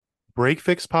Break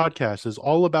Fix Podcast is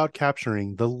all about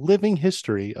capturing the living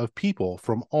history of people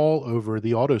from all over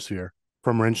the autosphere,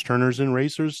 from wrench turners and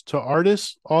racers to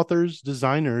artists, authors,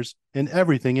 designers, and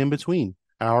everything in between.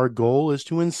 Our goal is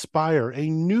to inspire a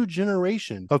new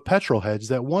generation of petrol heads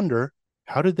that wonder,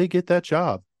 how did they get that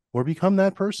job or become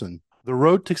that person? The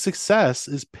road to success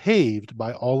is paved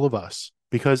by all of us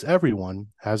because everyone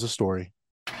has a story.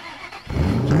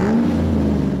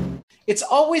 It's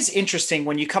always interesting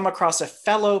when you come across a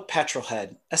fellow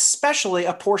petrolhead, especially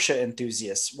a Porsche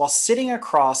enthusiast, while sitting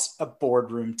across a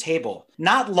boardroom table.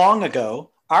 Not long ago,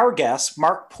 our guest,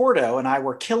 Mark Porto, and I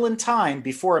were killing time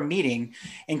before a meeting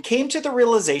and came to the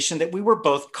realization that we were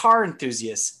both car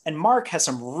enthusiasts, and Mark has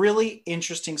some really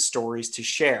interesting stories to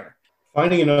share.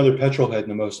 Finding another petrolhead in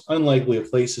the most unlikely of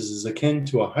places is akin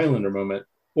to a Highlander moment,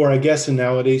 or I guess in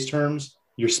nowadays terms,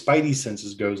 your spidey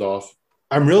senses goes off.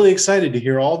 I'm really excited to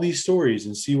hear all these stories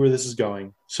and see where this is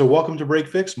going. So welcome to Break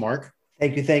Fix, Mark.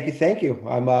 Thank you.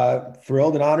 I'm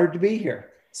thrilled and honored to be here.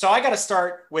 So I got to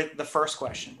start with the first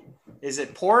question. Is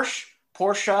it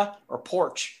Porsche, or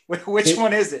Porch? Which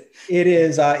one is it? It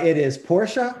is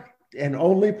Porsche and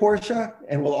only Porsche,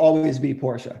 and will always be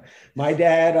Porsche. My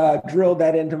dad drilled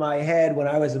that into my head when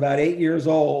I was about 8 years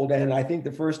old, and I think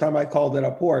the first time I called it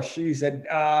a Porsche, he said,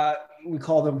 we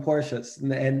call them Porsches.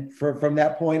 And from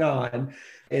that point on,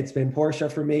 it's been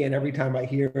Porsche for me. And every time I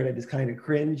hear it, I just kind of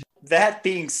cringe. That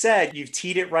being said, you've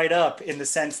teed it right up in the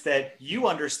sense that you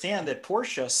understand that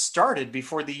Porsche started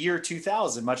before the year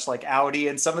 2000, much like Audi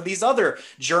and some of these other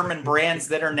German brands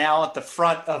that are now at the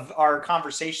front of our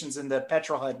conversations in the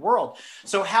petrolhead world.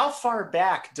 So how far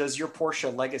back does your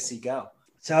Porsche legacy go?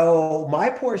 So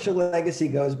my Porsche legacy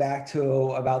goes back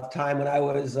to about the time when I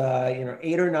was,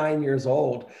 8 or 9 years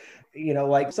old.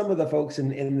 Like some of the folks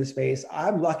in the space,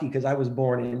 I'm lucky because I was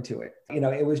born into it.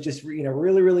 It was just,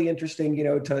 really, really interesting,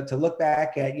 to look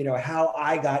back at, how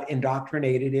I got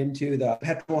indoctrinated into the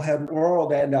petrolhead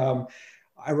world. And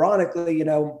ironically,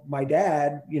 my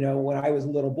dad, when I was a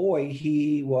little boy,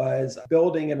 he was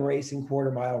building and racing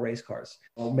quarter mile race cars,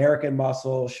 American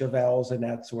Muscle, Chevelles, and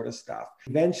that sort of stuff.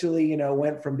 Eventually,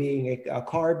 went from being a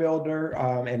car builder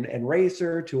and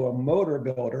racer to a motor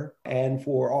builder and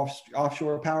for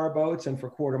offshore power boats and for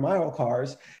quarter mile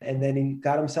cars. And then he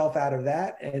got himself out of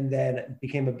that and then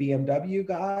became a BMW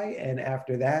guy. And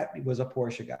after that, he was a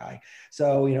Porsche guy.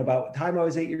 So, about the time I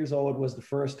was 8 years old was the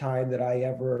first time that I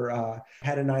ever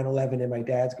had a 911 in my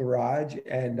dad's garage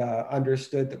and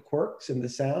understood the quirks and the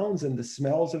sounds and the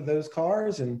smells of those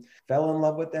cars and fell in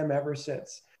love with them ever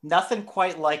since. Nothing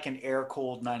quite like an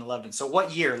air-cooled 911. So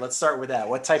what year? Let's start with that.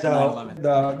 What type of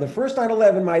 911? The first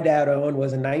 911 my dad owned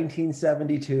was a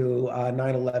 1972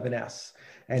 911S.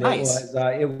 And nice.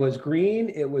 It was green.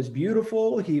 It was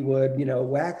beautiful. He would,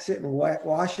 wax it and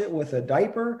wash it with a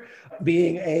diaper.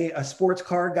 Being a sports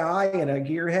car guy and a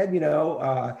gearhead,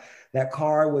 that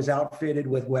car was outfitted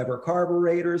with Weber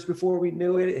carburetors before we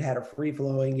knew it. It had a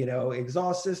free-flowing,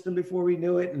 exhaust system before we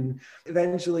knew it, and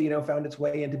eventually, found its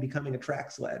way into becoming a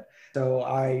track sled. So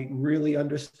I really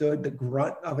understood the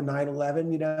grunt of a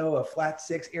 911, a flat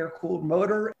six air-cooled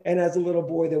motor. And as a little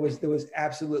boy, there was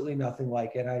absolutely nothing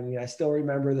like it. I mean, I still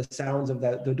remember the sounds of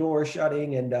the door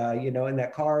shutting and in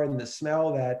that car and the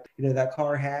smell that that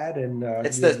car had. And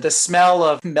it's the smell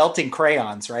of melting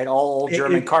crayons, right? All old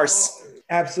German cars.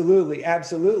 Absolutely.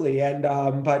 And,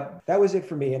 but that was it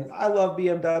for me. And I love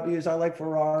BMWs. I like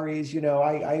Ferraris.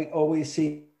 I always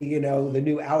see, the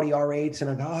new Audi R8s and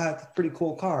I go, oh, that's a pretty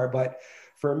cool car. But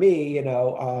for me,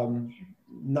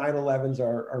 911s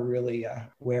are really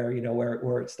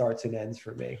where it starts and ends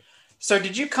for me. So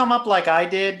did you come up like I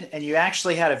did and you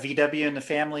actually had a VW in the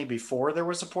family before there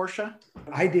was a Porsche?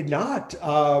 I did not.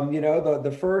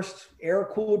 The first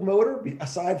air-cooled motor,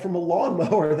 aside from a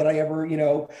lawnmower that I ever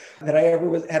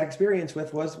had experience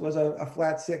with was a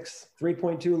flat six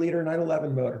 3.2 liter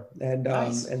 911 motor. And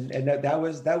nice. and that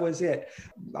was it.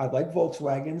 I like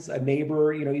Volkswagens. A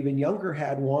neighbor, even younger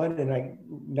had one, and I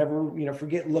never,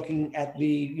 forget looking at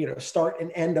the, start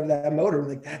and end of that motor.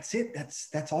 Like, that's it.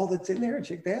 That's all that's in there. And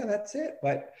yeah, that's it.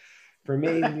 But for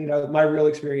me, my real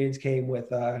experience came with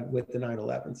the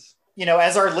 911s.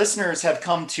 As our listeners have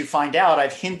come to find out,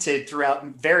 I've hinted throughout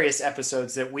various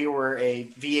episodes that we were a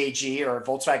VAG or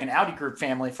Volkswagen Audi Group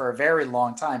family for a very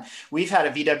long time. We've had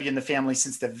a VW in the family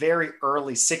since the very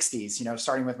early 60s,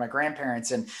 starting with my grandparents.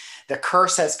 And the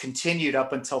curse has continued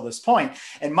up until this point.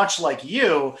 And much like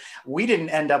you, we didn't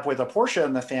end up with a Porsche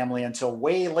in the family until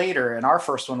way later. And our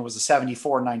first one was a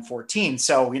 74 914.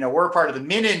 So, we're part of the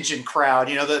mid-engine crowd,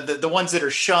 the ones that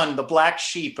are shunned, the black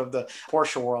sheep of the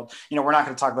Porsche world. We're not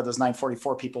going to talk about those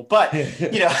 944 people, but,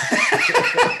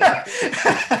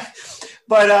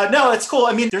 But no, it's cool.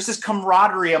 I mean, there's this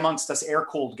camaraderie amongst us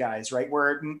air-cooled guys, right?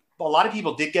 Where a lot of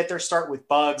people did get their start with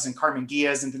Bugs and Carmen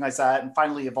Gias and things like that, and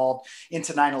finally evolved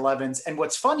into 911s. And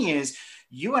what's funny is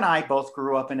you and I both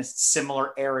grew up in a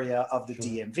similar area of the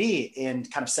DMV in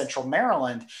kind of central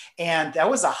Maryland. And that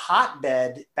was a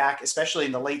hotbed back, especially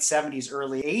in the late 70s,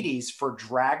 early 80s for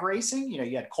drag racing. You know,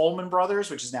 you had Coleman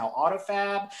Brothers, which is now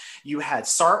AutoFab. You had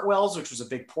Sartwell's, which was a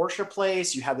big Porsche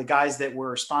place. You had the guys that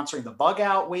were sponsoring the Bug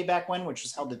Out way back when, which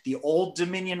was held at the old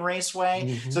Dominion Raceway.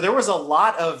 Mm-hmm. So there was a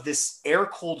lot of this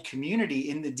air-cooled community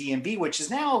in the DMV, which is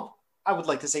now, I would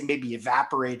like to say, maybe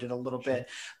evaporated a little bit,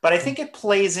 but I think it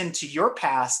plays into your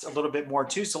past a little bit more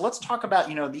too. So let's talk about,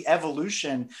 you know, the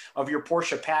evolution of your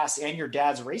Porsche past and your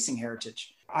dad's racing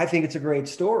heritage. I think it's a great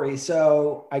story.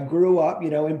 So I grew up, you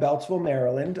know, in Beltsville,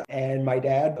 Maryland, and my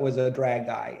dad was a drag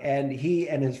guy, and he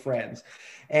and his friends.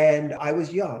 And I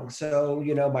was young. So,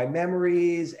 you know, my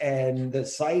memories and the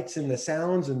sights and the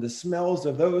sounds and the smells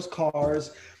of those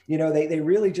cars, you know, they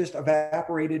really just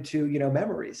evaporated to, you know,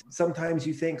 memories. Sometimes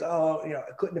you think, oh, you know,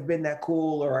 it couldn't have been that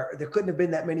cool, or there couldn't have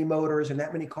been that many motors and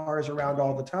that many cars around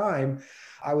all the time.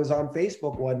 I was on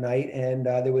Facebook one night, and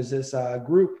there was this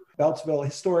group,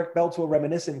 Historic Beltsville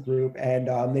Reminiscent Group,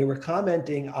 and they were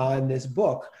commenting on this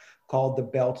book called The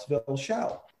Beltsville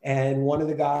Shell. And one of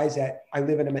the guys that I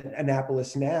live in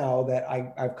Annapolis now that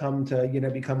I've come to, you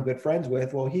know, become good friends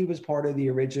with, well, he was part of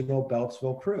the original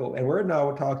Beltsville crew. And we're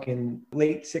now talking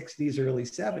late 60s, early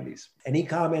 70s. And he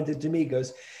commented to me,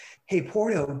 goes, "Hey,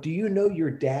 Porto, do you know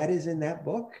your dad is in that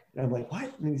book?" And I'm like,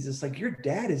 "What?" And he's just like, "Your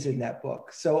dad is in that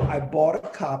book." So I bought a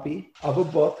copy of a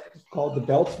book called The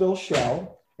Beltsville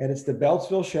Shell. And it's The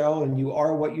Beltsville Shell, and You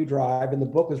Are What You Drive. And the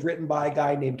book was written by a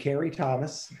guy named Kerry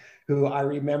Thomas, who I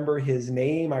remember his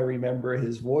name, I remember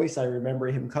his voice, I remember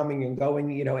him coming and going,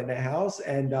 you know, in the house.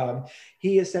 And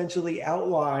he essentially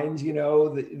outlines, you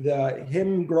know,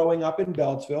 him growing up in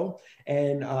Beltsville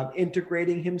and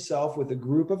integrating himself with a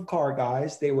group of car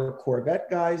guys. They were Corvette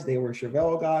guys, they were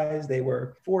Chevelle guys, they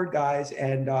were Ford guys.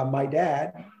 And my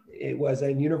dad, it was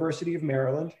at University of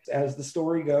Maryland. As the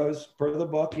story goes, per the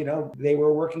book, you know, they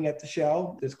were working at the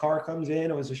Shell. This car comes in,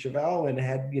 it was a Chevelle, and it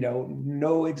had, you know,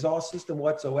 no exhaust system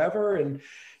whatsoever. And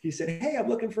he said, "Hey, I'm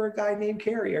looking for a guy named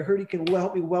Kerry. I heard he can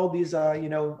help me weld these,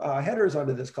 headers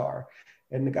onto this car."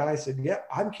 And the guy said, "Yeah,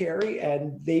 I'm Kerry."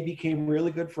 And they became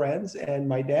really good friends. And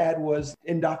my dad was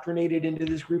indoctrinated into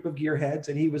this group of gearheads.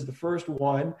 And he was the first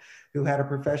one who had a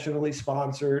professionally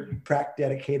sponsored track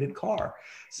dedicated car.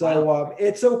 So wow.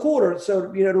 It's so cool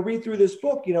to read through this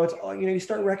book. You know, it's, you know, you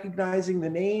start recognizing the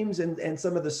names and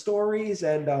some of the stories.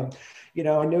 And, you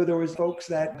know, I know there was folks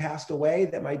that passed away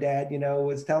that my dad, you know,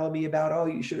 was telling me about. "Oh,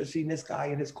 you should have seen this guy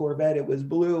in his Corvette. It was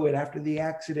blue. And after the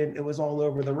accident, it was all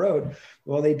over the road."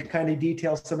 Well, they kind of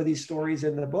detail some of these stories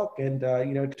in the book. And,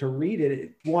 you know, to read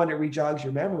it, one, it rejogs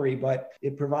your memory, but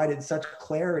it provided such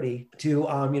clarity to,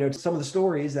 you know, to some of the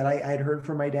stories that I had heard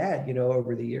from my dad, you know,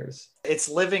 over the years. It's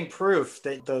living proof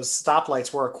that those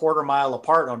stoplights were a quarter mile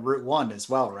apart on Route 1 as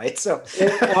well, right? So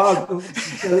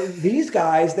these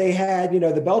guys, they had, you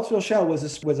know, the Beltsville Shell was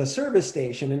a service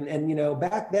station. And, you know,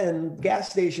 back then, gas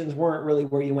stations weren't really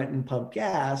where you went and pumped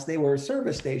gas. They were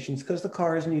service stations because the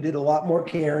cars needed a lot more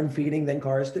care and feeding than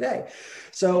cars today.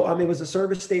 So it was a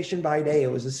service station by day.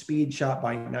 It was a speed shop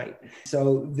by night.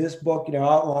 So this book, you know,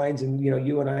 outlines, and, you know,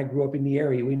 you and I grew up in the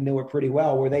area. We knew it pretty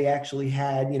well, where they actually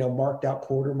had, you know, marked out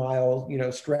quarter mile, you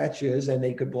know, stretches, and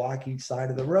they could block each side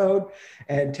of the road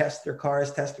and test their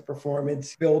cars, test the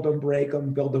performance, build them, break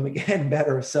them, build them again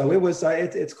better. So it was,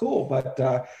 it's cool, but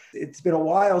it's been a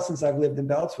while since I've lived in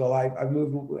Beltsville. I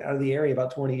moved out of the area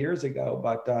about 20 years ago,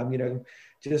 but, you know,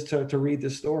 just to read the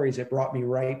stories, it brought me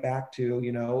right back to,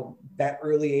 you know, that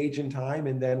early age and time.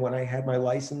 And then when I had my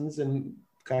license and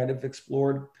kind of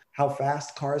explored how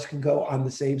fast cars can go on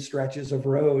the same stretches of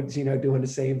roads, you know, doing the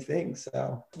same thing.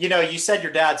 So, you know, you said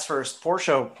your dad's first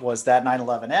Porsche was that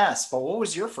 911S, but what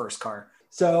was your first car?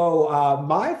 So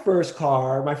my first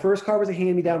car was a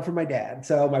hand-me-down from my dad.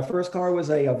 So my first car was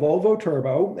a Volvo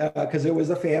Turbo because it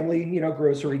was a family, you know,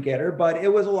 grocery getter, but it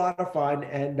was a lot of fun.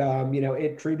 And, you know,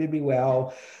 it treated me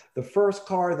well. The first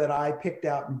car that I picked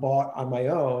out and bought on my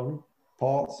own,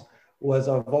 Paul's, was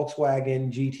a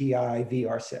Volkswagen GTI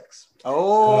VR6.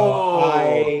 Oh,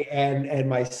 and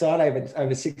my son, I have a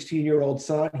 16-year-old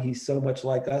son. He's so much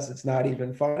like us, it's not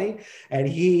even funny. And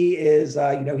he is,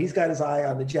 you know, he's got his eye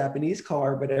on the Japanese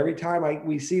car. But every time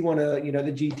we see one of, you know,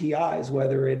 the GTIs,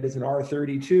 whether it is an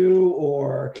R32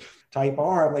 or Type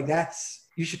R, I'm like, that's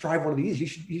you should drive one of these.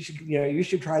 You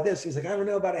should try this. He's like, I don't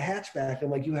know about a hatchback.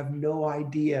 I'm like, you have no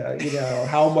idea,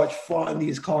 how much fun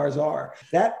these cars are.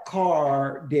 That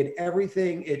car did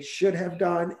everything it should have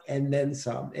done and then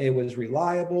some. It was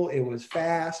reliable. It was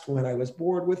fast. When I was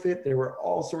bored with it, there were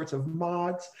all sorts of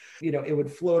mods. It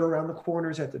would float around the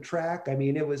corners at the track. I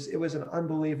mean, it was an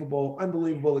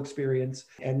unbelievable experience.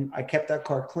 And I kept that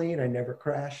car clean. I never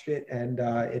crashed it. And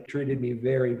it treated me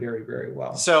very, very, very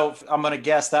well. So I'm going to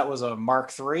guess that was a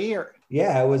Mark III or?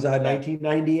 Yeah, it was a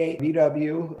 1998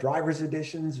 VW Driver's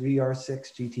Editions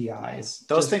VR6 GTI. Nice.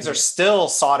 Those things are still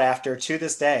sought after to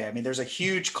this day. I mean, there's a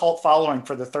huge cult following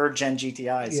for the third gen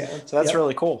GTIs. Yeah. So that's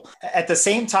really cool. At the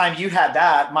same time you had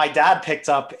that, my dad picked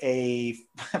up a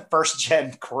first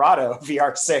gen Corrado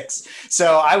VR6.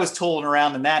 So I was tooling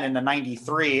around in that in the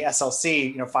 93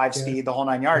 SLC, 5-speed, the whole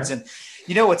 9 yards. Yeah.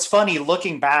 And what's funny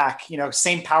looking back,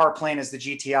 same power plant as the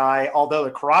GTI, although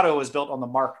the Corrado was built on the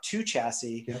Mark II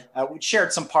chassis, which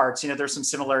shared some parts, there's some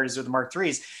similarities with the Mark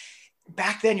IIIs.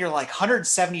 Back then you're like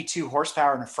 172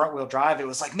 horsepower in a front wheel drive. It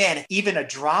was like, man, even a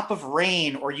drop of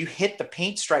rain or you hit the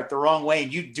paint stripe the wrong way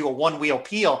and you do a one wheel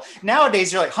peel.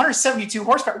 Nowadays you're like 172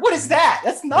 horsepower. What is that?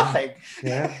 That's nothing.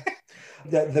 Yeah.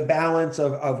 The balance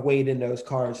of weight in those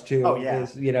cars too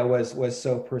is, was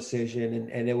so precision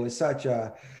and it was such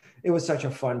a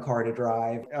fun car to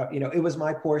drive. It was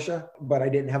my Porsche, but I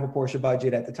didn't have a Porsche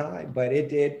budget at the time, but it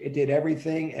did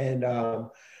everything. And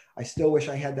I still wish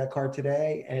I had that car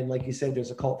today. And like you said, there's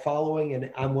a cult following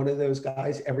and I'm one of those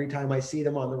guys. Every time I see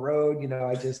them on the road,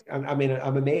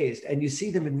 I'm amazed. And you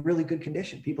see them in really good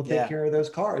condition. People take care of those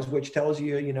cars, which tells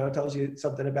you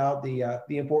something about the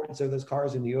importance of those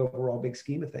cars in the overall big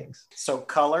scheme of things. So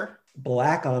color?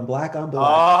 Black on black on black.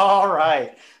 All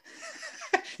right.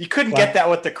 You couldn't get that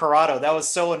with the Corrado. That was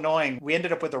so annoying. We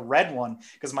ended up with a red one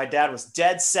because my dad was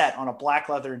dead set on a black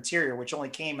leather interior, which only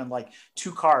came in like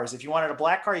 2 cars. If you wanted a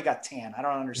black car, you got tan. I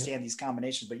don't understand these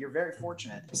combinations, but you're very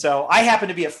fortunate. So I happen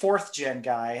to be a 4th gen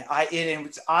guy. It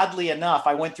was oddly enough,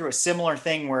 I went through a similar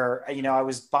thing where, I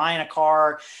was buying a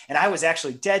car and I was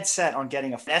actually dead set on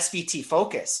getting an SVT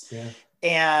Focus. Yeah.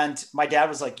 And my dad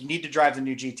was like, you need to drive the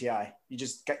new GTI. You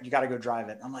got to go drive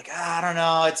it. I'm like, I don't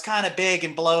know. It's kind of big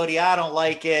and bloaty. I don't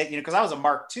like it, because I was a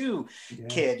Mark II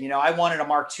kid. I wanted a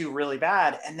Mark II really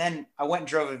bad. And then I went and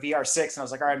drove a VR6 and I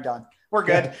was like, all right, I'm done. We're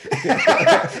good.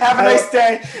 Have a nice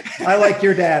day. I like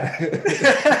your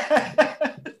dad.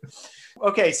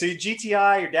 Okay, so your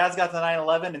GTI, your dad's got the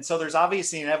 911, and so there's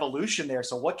obviously an evolution there.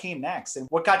 So what came next, and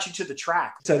what got you to the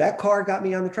track? So that car got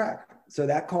me on the track. So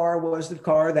that car was the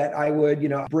car that I would,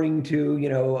 bring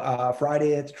to,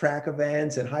 Friday at track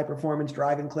events and high performance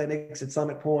driving clinics at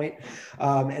Summit Point,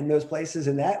 and those places.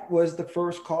 And that was the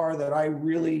first car that I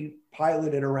really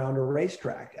piloted around a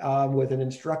racetrack with an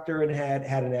instructor and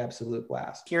had an absolute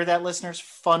blast. Hear that, listeners?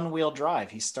 Fun wheel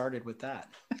drive. He started with that.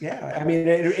 Yeah, I mean,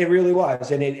 it really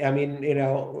was. And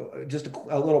just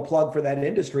a little plug for that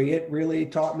industry. It really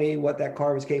taught me what that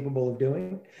car was capable of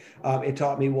doing. It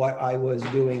taught me what I was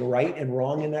doing right and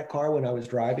wrong in that car when I was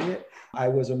driving it. I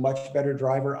was a much better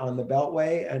driver on the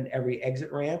Beltway and every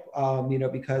exit ramp,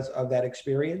 because of that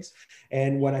experience.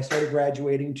 And when I started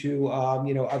graduating to,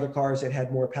 other cars that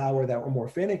had more power, that were more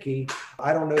finicky,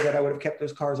 I don't know that I would have kept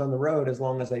those cars on the road as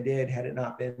long as I did had it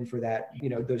not been for that,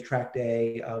 those track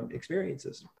day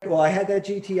experiences. Well, I had that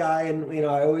GTI and,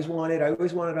 I always wanted a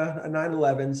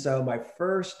 911. So my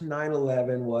first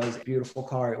 911 was a beautiful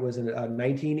car. It was a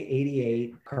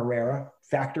 1988 Carrera.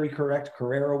 Factory correct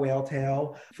Carrera whale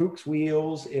tail, Fuchs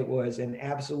wheels. It was an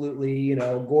absolutely,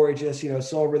 gorgeous,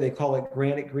 silver. They call it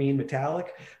granite green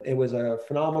metallic. It was a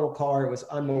phenomenal car. It was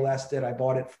unmolested. I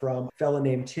bought it from a fellow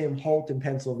named Tim Holt in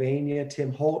Pennsylvania.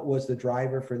 Tim Holt was the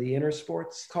driver for the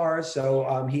Intersports cars.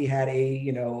 So he had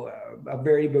a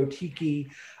very boutique-y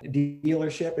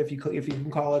dealership, if you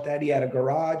can call it that. He had a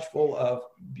garage full of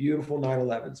beautiful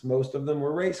 911s. Most of them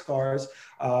were race cars,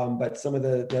 but some of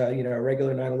the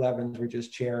regular 911s were just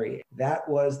cherry. That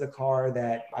was the car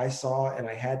that I saw and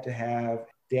I had to have.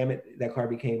 Damn it, that car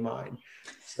became mine.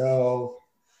 So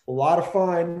a lot of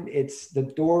fun.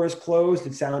 The door is closed.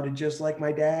 It sounded just like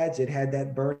my dad's. It had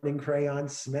that burning crayon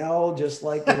smell, just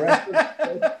like the rest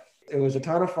of it. It was a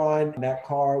ton of fun. That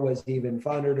car was even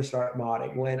funner to start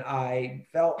modding. When I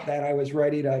felt that I was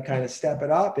ready to kind of step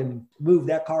it up and move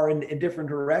that car in different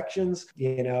directions,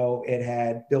 it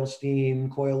had Bilstein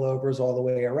coilovers all the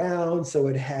way around. So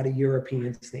it had a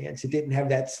European stance. It didn't have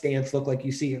that stance look like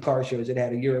you see at car shows. It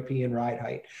had a European ride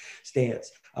height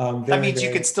stance. That means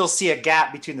you can still see a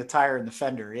gap between the tire and the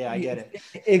fender. Yeah, I get it.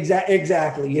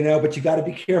 Exactly. But you got to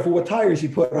be careful what tires you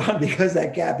put on because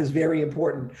that gap is very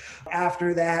important.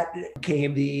 After that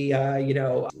came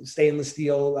the, stainless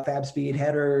steel Fab Speed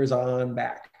headers on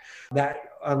back. That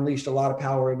unleashed a lot of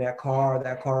power in that car.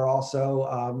 That car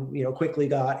also, quickly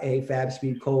got a Fab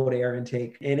Speed cold air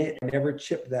intake in it. I never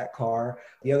chipped that car.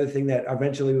 The other thing that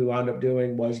eventually we wound up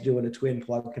doing was doing a twin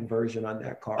plug conversion on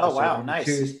that car. Oh, wow.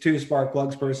 Nice. Two spark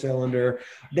plugs per cylinder,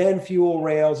 then fuel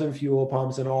rails and fuel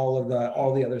pumps and all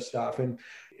the other stuff. And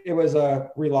it was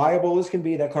reliable as can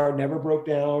be. That car never broke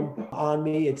down on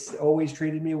me. It's always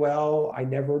treated me well. I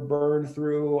never burned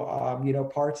through,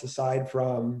 parts aside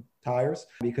from tires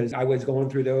because I was going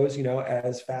through those,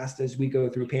 as fast as we go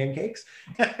through pancakes.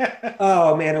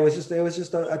 Oh man, it was just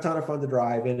a ton of fun to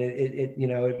drive, and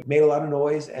it made a lot of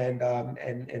noise and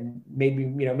made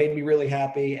me really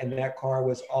happy. And that car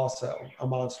was also a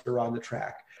monster on the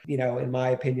track. In my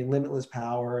opinion, limitless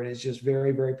power, and it's just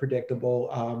very, very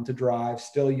predictable to drive.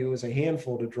 Still, you was a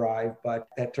handful to drive, but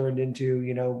that turned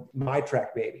into my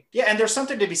track baby. Yeah, and there's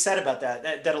something to be said about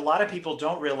that a lot of people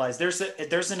don't realize. There's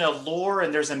an allure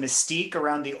and there's a mystique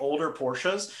around the older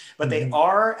Porsches, but they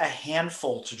are a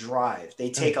handful to drive.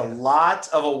 They take a lot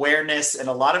of awareness and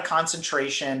a lot of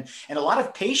concentration and a lot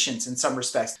of patience in some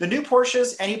respects. The new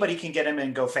Porsches, anybody can get them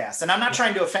and go fast. And I'm not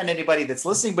trying to offend anybody that's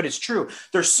listening, but it's true.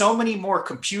 There's so many more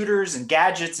computers and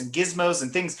gadgets and gizmos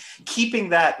and things keeping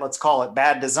that, let's call it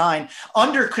bad design,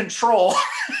 under control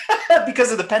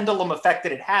because of the pendulum effect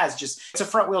that it has. It's a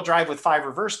front wheel drive with 5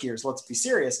 reverse gears. Let's be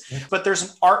serious. But there's an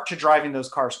art to driving those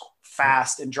cars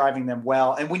fast and driving them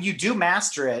well. And when you do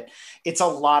master it, it's a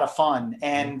lot of fun.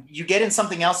 And you get in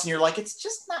something else and you're like, it's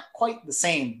just not quite the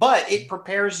same, but it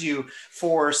prepares you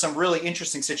for some really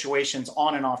interesting situations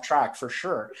on and off track for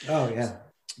sure. Oh yeah.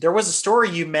 There was a story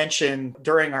you mentioned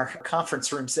during our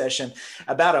conference room session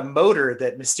about a motor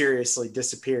that mysteriously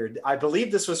disappeared. I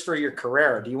believe this was for your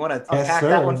Carrera. Do you want to unpack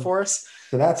that one for us?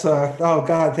 So that's oh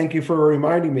God, thank you for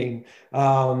reminding me.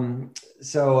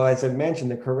 So as I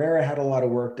mentioned, the Carrera had a lot of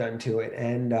work done to it.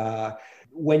 And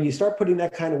when you start putting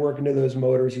that kind of work into those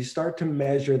motors, you start to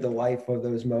measure the life of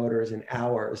those motors in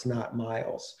hours, not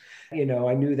miles.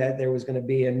 I knew that there was going to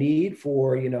be a need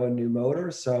for, a new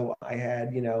motor. So I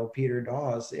had, Peter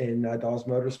Dawes in Dawes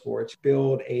Motorsports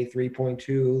build a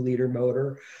 3.2 liter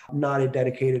motor, not a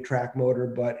dedicated track motor,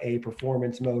 but a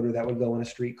performance motor that would go in a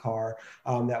street car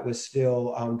that was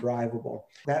still drivable.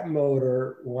 That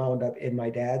motor wound up in my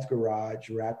dad's garage,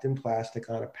 wrapped in plastic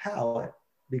on a pallet,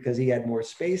 because he had more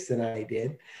space than I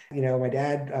did. My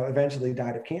dad eventually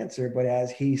died of cancer, but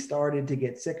as he started to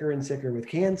get sicker and sicker with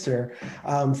cancer,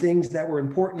 things that were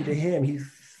important to him, he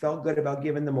felt good about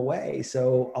giving them away.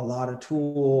 So a lot of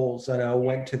tools,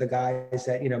 went to the guys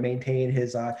that, maintain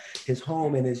his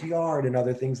home and his yard and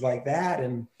other things like that.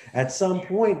 And at some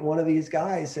point, one of these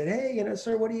guys said, "Hey,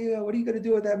 sir, what are you going to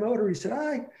do with that motor?" He said,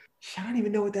 I don't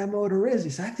even know what that motor is.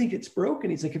 He said, "I think it's broken."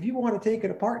 He's like, "If you want to take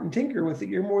it apart and tinker with it,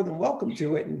 you're more than welcome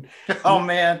to it." And oh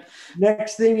man,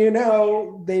 next thing you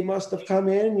know, they must have come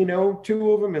in,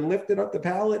 2 of them, and lifted up the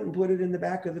pallet and put it in the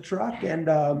back of the truck. And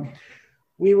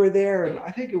we were there, and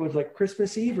I think it was like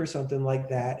Christmas Eve or something like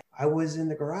that. I was in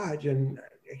the garage and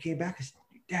I came back and said,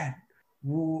 "Dad,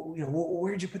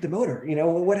 where'd you put the motor?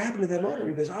 What happened to that motor?"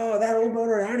 He goes, "Oh, that old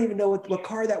motor, I don't even know what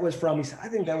car that was from." He said, "I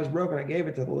think that was broken. I gave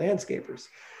it to the landscapers."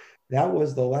 That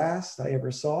was the last I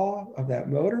ever saw of that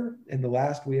motor and the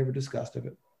last we ever discussed of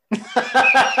it.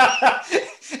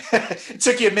 It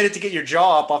took you a minute to get your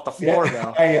jaw up off the floor,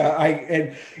 though.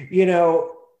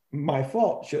 My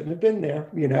fault. Shouldn't have been there,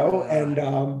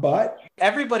 but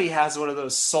everybody has one of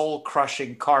those soul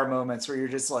crushing car moments where you're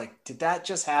just like, did that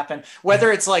just happen?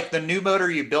 Whether it's like the new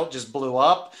motor you built just blew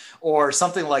up or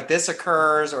something like this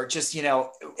occurs, or just,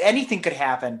 anything could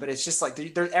happen, but it's just like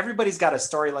everybody's got a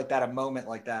story like that, a moment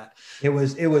like that. It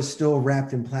was still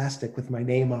wrapped in plastic with my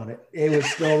name on it. It was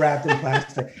still wrapped in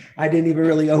plastic. I didn't even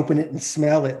really open it and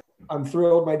smell it. I'm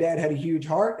thrilled. My dad had a huge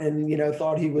heart and,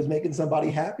 thought he was making somebody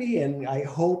happy. And I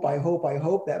hope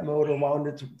that motor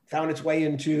found its way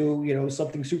into,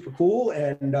 something super cool.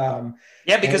 And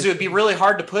because it would be really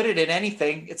hard to put it in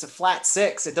anything. It's a flat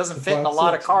 6. It doesn't fit in a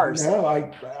lot of cars. No,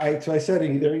 so I said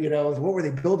either, what were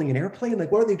they building, an airplane?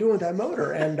 Like, what are they doing with that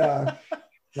motor? And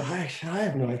I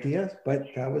have no idea, but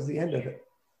that was the end of it.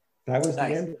 The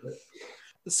end of it.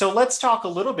 So let's talk a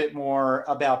little bit more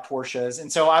about Porsches.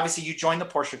 And so obviously you joined the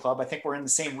Porsche Club. I think we're in the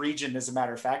same region, as a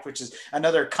matter of fact, which is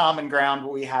another common ground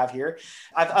we have here.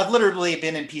 I've literally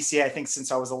been in PCA, I think,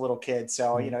 since I was a little kid.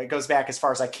 So, it goes back as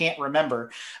far as I can't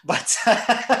remember. But,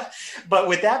 but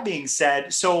with that being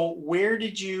said, so where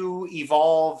did you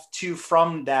evolve to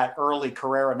from that early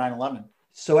Carrera 911?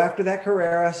 So after that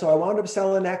Carrera, so I wound up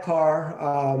selling that car.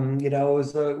 It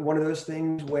was one of those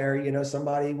things where,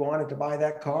 somebody wanted to buy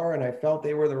that car and I felt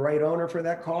they were the right owner for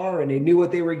that car and they knew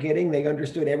what they were getting. They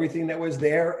understood everything that was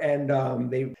there. And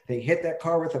they hit that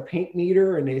car with a paint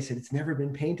meter and they said, it's never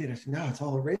been painted. I said, no, it's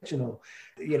all original.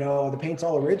 The paint's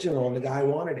all original and the guy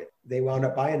wanted it. They wound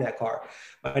up buying that car.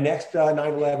 My next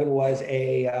 911 was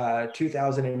a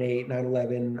 2008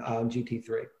 911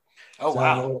 GT3. Oh,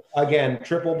 wow. So again,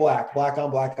 triple black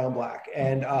on black on black.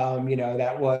 And,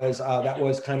 that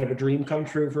was kind of a dream come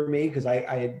true for me because I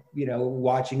had,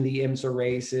 watching the IMSA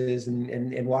races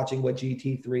and watching what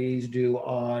GT3s do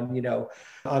on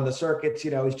the circuits,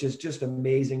 it's just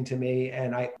amazing to me.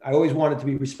 And I always wanted to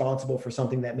be responsible for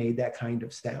something that made that kind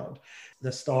of sound.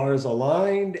 The stars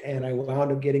aligned and I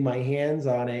wound up getting my hands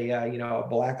on a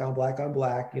black on black on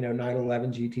black,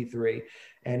 911 GT3.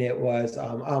 And it was,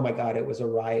 oh my God, it was a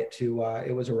riot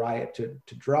to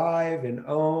drive and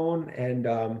own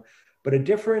and, but a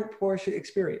different Porsche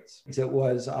experience. It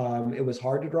was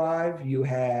hard to drive.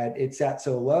 It sat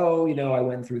so low, I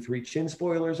went through 3 chin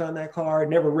spoilers on that car,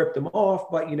 never ripped them off,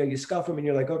 but you scuff them and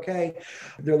you're like, okay,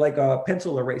 they're like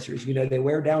pencil erasers, they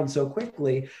wear down so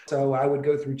quickly. So I would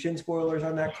go through chin spoilers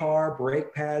on that car.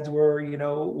 Brake pads were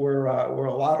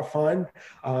a lot of fun.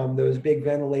 Those big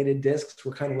ventilated discs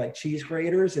were kind of like cheese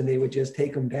graters and they would just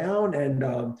take them down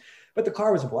and, but the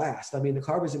car was a blast. I mean, the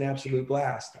car was an absolute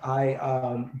blast.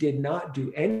 I did not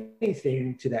do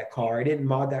anything to that car. I didn't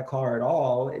mod that car at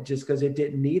all, just because it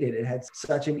didn't need it. It had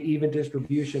such an even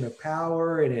distribution of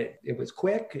power, and it was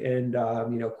quick and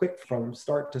quick from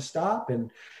start to stop. And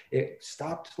it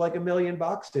stopped like $1 million.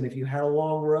 And if you had a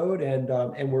long road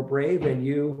and were brave and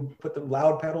you put the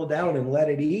loud pedal down and let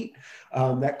it eat,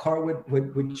 that car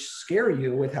would scare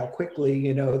you with how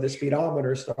quickly the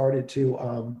speedometer started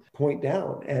to point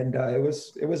down. And it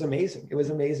was amazing. It was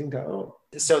amazing to own.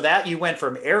 So that you went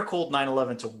from air-cooled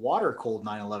 911 to water-cooled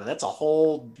 911. That's a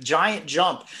whole giant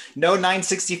jump. No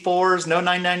 964s, no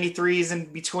 993s in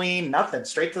between, nothing.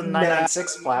 Straight to the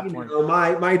 996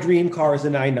 platform. My dream car is a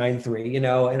 993,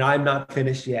 and I'm not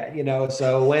finished yet,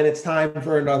 So when it's time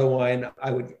for another one,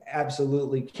 I would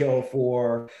absolutely kill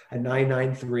for a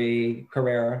 993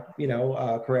 Carrera,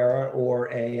 Carrera or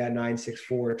a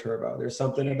 964 turbo. There's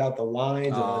something about the lines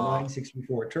of the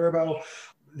 964 turbo.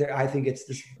 I think it's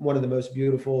one of the most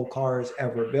beautiful cars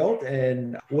ever built.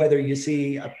 And whether you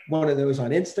see one of those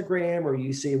on Instagram or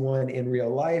you see one in real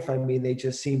life, I mean, they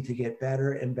just seem to get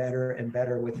better and better and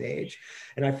better with age.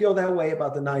 And I feel that way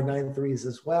about the 993s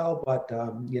as well. But,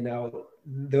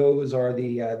 those are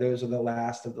the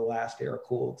last of the last air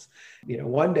cooled.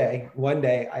 One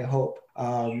day, I hope,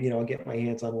 I'll get my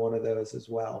hands on one of those as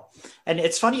well. And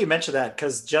it's funny you mentioned that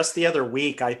because just the other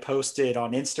week I posted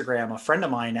on Instagram, a friend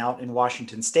of mine out in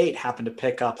Washington State happened to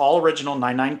pick up all original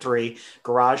 993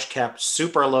 garage kept,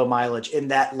 super low mileage in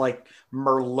that like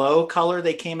Merlot color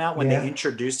they came out when they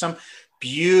introduced them.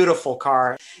 Beautiful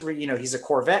car. He's a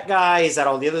Corvette guy. He's at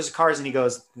all the other cars. And he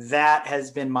goes, that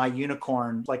has been my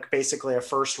unicorn, like basically a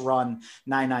first run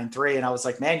 993. And I was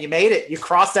like, man, you made it. You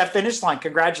crossed that finish line.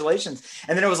 Congratulations.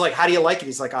 And then it was like, how do you like it?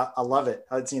 He's like, I love it.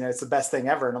 It's, it's the best thing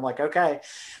ever. And I'm like, okay.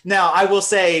 Now I will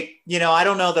say, I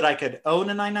don't know that I could own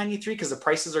a 993 because the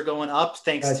prices are going up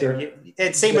thanks to,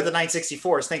 and same with the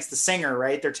 964s, thanks to Singer,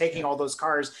 right? They're taking all those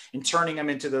cars and turning them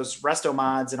into those resto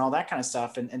mods and all that kind of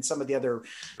stuff. And some of the other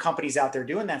companies out there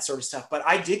doing that sort of stuff. But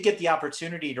I did get the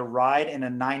opportunity to ride in a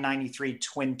 993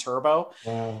 twin turbo.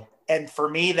 Wow. And for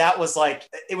me, that was like,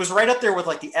 it was right up there with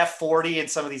like the F40 and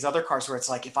some of these other cars where it's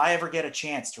like, if I ever get a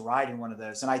chance to ride in one of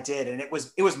those, and I did, and it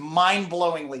was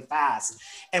mind-blowingly fast.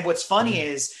 And what's funny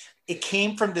is it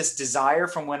came from this desire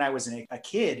from when I was a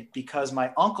kid because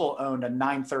my uncle owned a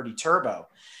 930 turbo.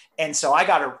 And so I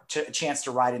got a chance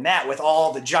to ride in that with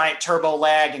all the giant turbo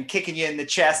lag and kicking you in the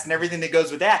chest and everything that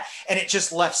goes with that. And it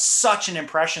just left such an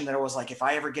impression that it was like, if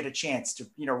I ever get a chance to,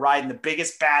 ride in the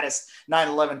biggest, baddest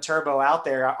 911 turbo out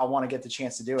there, I want to get the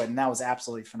chance to do it. And that was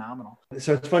absolutely phenomenal.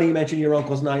 So it's funny you mentioned your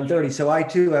uncle's 930. So I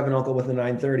too have an uncle with a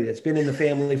 930 that's been in the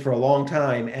family for a long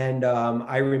time. And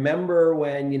I remember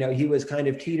when, he was kind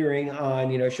of teetering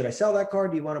on, should I sell that car?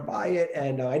 Do you want to buy it?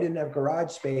 And I didn't have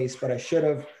garage space, but I should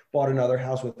have bought another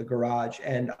house with the garage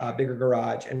and a bigger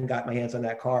garage and got my hands on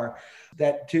that car.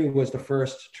 That too was the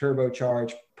first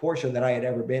turbocharged Porsche that I had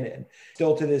ever been in.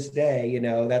 Still to this day, you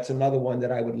know, that's another one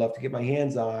that I would love to get my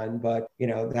hands on. But, you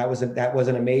know, that was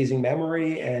an amazing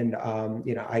memory. And,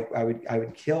 you know, I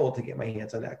would kill to get my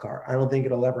hands on that car. I don't think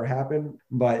it'll ever happen,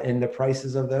 and the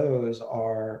prices of those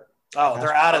are, oh,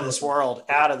 they're out of this world,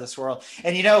 out of this world.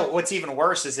 And you know, what's even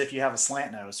worse is if you have a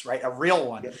slant nose, right? A real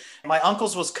one. Yeah. My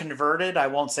uncle's was converted. I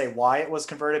won't say why it was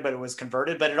converted, but it was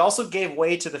converted. But it also gave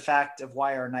way to the fact of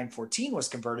why our 914 was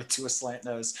converted to a slant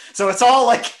nose. So it's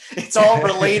all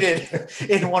related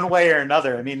in one way or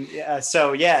another. I mean,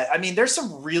 I mean, there's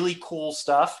some really cool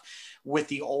stuff with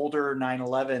the older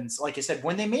 911s. Like I said,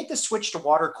 when they made the switch to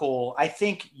water cool, I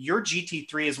think your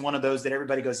GT3 is one of those that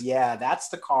everybody goes, yeah, that's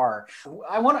the car.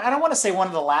 I don't want to say one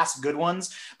of the last good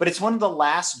ones, but it's one of the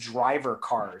last driver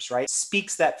cars, right?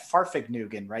 Speaks that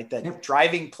Fahrvergnügen, right? That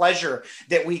driving pleasure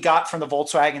that we got from the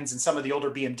Volkswagens and some of the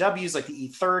older BMWs, like the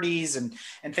E30s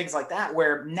and things like that,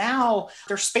 where now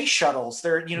they're space shuttles.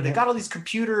 They're, you know, they've got all these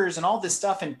computers and all this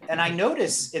stuff. And I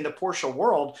notice in the Porsche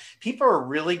world, people are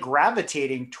really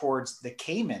gravitating towards the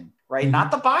Cayman, right? Mm-hmm.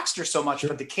 Not the Boxster so much,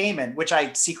 but the Cayman, which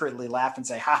I secretly laugh and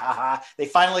say, ha ha ha, they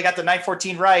finally got the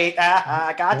 914 right.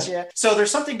 I gotcha. Yeah. So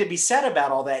there's something to be said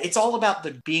about all that. It's all about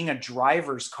being a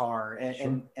driver's car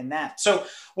and that. So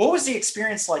what was the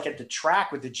experience like at the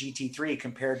track with the GT3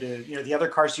 compared to, you know, the other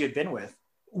cars you had been with?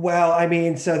 Well, I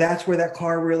mean, so that's where that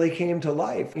car really came to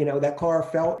life. You know, that car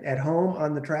felt at home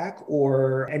on the track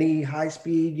or any high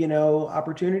speed, you know,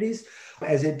 opportunities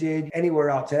as it did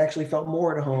anywhere else. It actually felt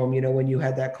more at home, you know, when you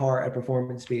had that car at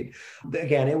performance speed.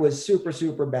 Again, it was super,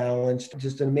 super balanced,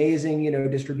 just an amazing, you know,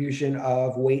 distribution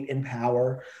of weight and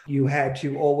power. You had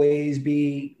to always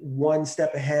be one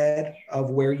step ahead of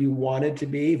where you wanted to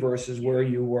be versus where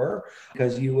you were,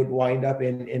 because you would wind up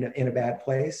in a bad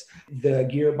place. The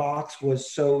gearbox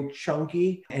was so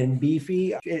chunky and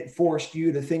beefy, it forced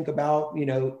you to think about, you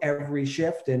know, every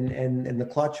shift, and the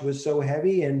clutch was so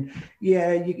heavy. And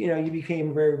yeah, you became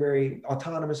very, very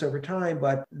autonomous over time,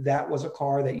 but that was a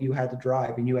car that you had to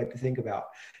drive and you had to think about.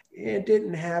 It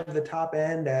didn't have the top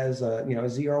end as a, you know,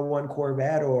 ZR1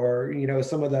 Corvette or, you know,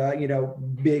 some of the, you know,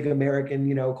 big American,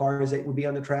 you know, cars that would be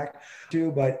on the track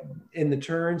too. But in the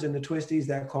turns and the twisties,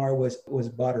 that car was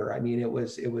butter. I mean, it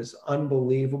was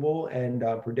unbelievable and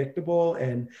predictable,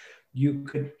 and you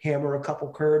could hammer a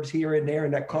couple curves here and there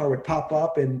and that car would pop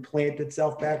up and plant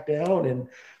itself back down. And,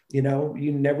 you know,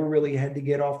 you never really had to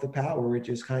get off the power. It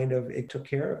just kind of, it took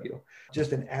care of you.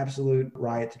 Just an absolute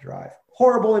riot to drive.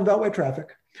 Horrible in Beltway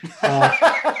traffic.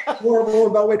 Horrible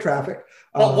in Beltway traffic.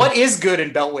 Well, what is good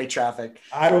in Beltway traffic?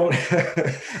 I don't,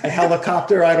 a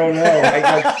helicopter, I don't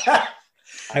know.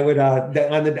 I would, on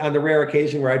the rare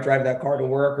occasion where I drive that car to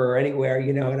work or anywhere,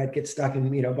 you know, and I'd get stuck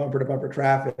in, you know, bumper to bumper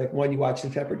traffic. When you watch the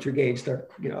temperature gauge start,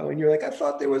 you know, and you're like, I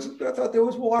thought there was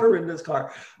water in this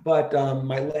car, but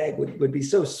my leg would be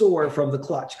so sore from the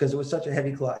clutch because it was such a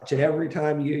heavy clutch. And every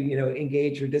time you know,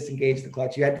 engage or disengage the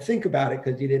clutch, you had to think about it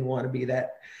because you didn't want to be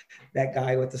that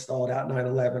guy with the stalled out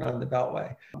 911 on the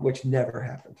Beltway, which never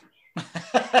happened.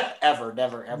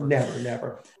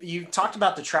 Never. You talked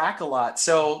about the track a lot.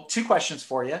 So 2 questions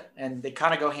for you, and they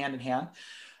kind of go hand in hand.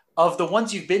 Of the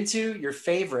ones you've been to, your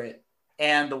favorite,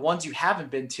 and the ones you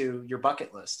haven't been to, your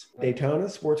bucket list. Daytona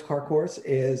Sports Car Course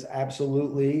is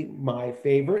absolutely my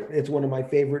favorite. It's one of my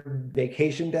favorite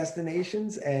vacation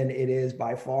destinations, and it is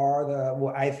by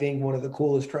far I think one of the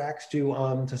coolest tracks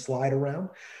to slide around.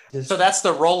 So that's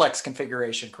the Rolex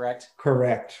configuration, correct?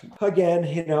 Correct. Again,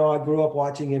 you know, I grew up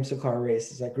watching IMSA car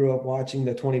races. I grew up watching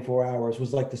the 24 hours. It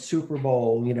was like the Super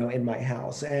Bowl, you know, in my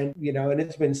house. And, you know, and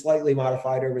it's been slightly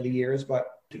modified over the years, but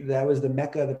that was the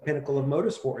mecca, the pinnacle of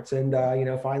motorsports. And, you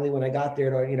know, finally, when I got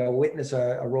there to, you know, witness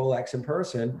a Rolex in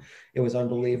person, it was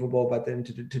unbelievable. But then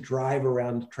to drive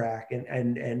around the track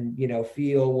and, you know,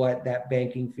 feel what that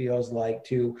banking feels like,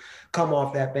 to come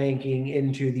off that banking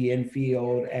into the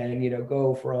infield and, you know,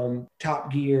 go from top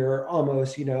gear,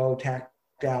 almost, you know, tacked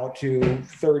out to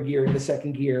third gear into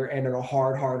second gear and in a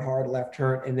hard left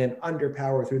turn, and then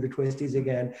underpower through the twisties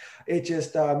again. It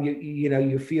just, you know,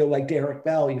 you feel like Derek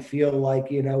Bell, you feel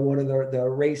like, you know, one of the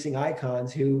racing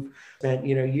icons who spent,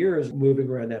 you know, years moving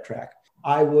around that track.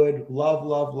 I would love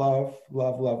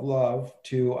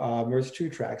to, there's 2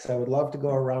 tracks. I would love to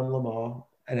go around Le Mans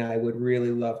and I would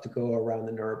really love to go around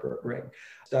the Nürburgring.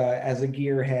 As a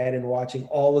gearhead and watching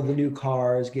all of the new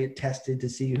cars get tested to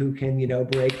see who can,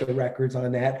 break the records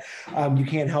on that. You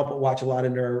can't help but watch a lot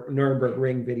of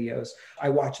Nürburgring videos. I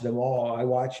watch them all. I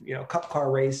watch, cup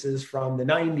car races from the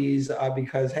 90s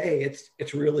because, hey,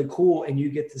 it's really cool. And you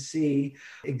get to see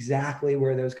exactly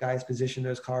where those guys position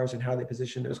those cars and how they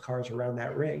position those cars around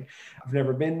that ring. I've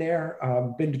never been there.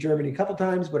 Been to Germany a couple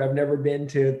times, but I've never been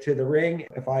to the ring.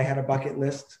 If I had a bucket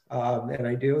list, and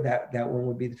I do, that one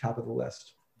would be the top of the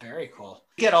list. Very cool.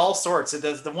 You get all sorts.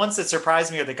 The ones that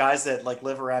surprise me are the guys that like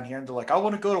live around here and they're like, I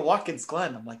want to go to Watkins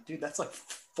Glen. I'm like, dude, that's like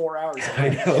 4 hours. I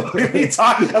know.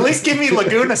 At least give me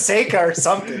Laguna Seca or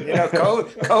something,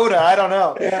 Coda. I don't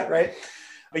know. Yeah. Right.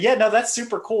 But yeah, no, that's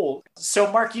super cool. So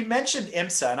Mark, you mentioned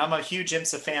IMSA, and I'm a huge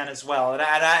IMSA fan as well. And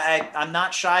I'm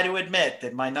not shy to admit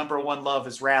that my number one love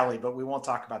is rally, but we won't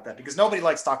talk about that because nobody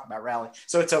likes talking about rally.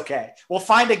 So it's okay. We'll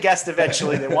find a guest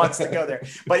eventually that wants to go there.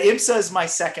 But IMSA is my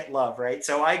second love, right?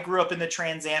 So I grew up in the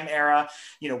Trans Am era,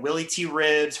 Willie T.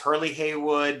 Ribbs, Hurley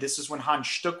Haywood. This is when Hans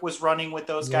Stuck was running with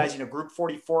those guys, Group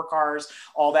 44 cars,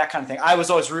 all that kind of thing. I was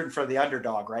always rooting for the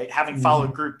underdog, right? Having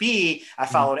followed Group B, I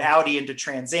followed Audi into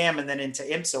Trans Am and then into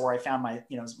IMSA, where I found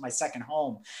my second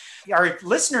home. Our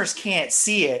listeners can't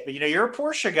see it, but you're a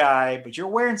Porsche guy, but you're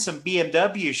wearing some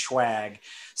BMW swag.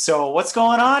 So what's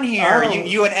going on here?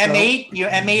 You an M8,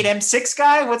 M8, M6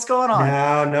 guy? What's going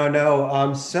on?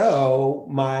 No. So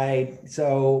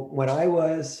when I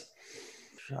was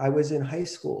in high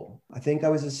school. I think I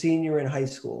was a senior in high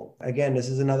school. Again, this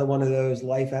is another one of those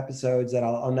life episodes that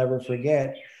I'll never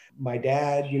forget. My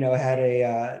dad, had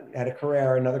a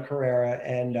Carrera, another Carrera,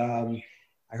 and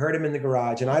I heard him in the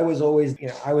garage, and I was always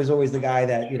the guy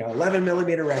that, 11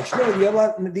 millimeter wrench, no,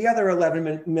 the other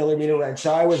 11 millimeter wrench.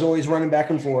 So I was always running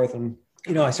back and forth, and,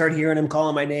 I started hearing him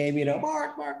calling my name,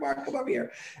 Mark, come over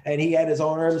here. And he had his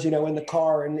arms, in the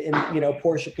car in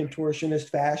Porsche contortionist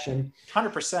fashion.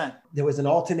 100%. There was an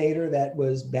alternator that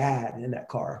was bad in that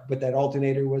car, but that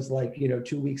alternator was like,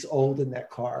 2 weeks old in that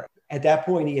car. At that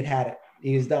point, he had it.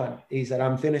 He was done. He said,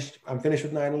 I'm finished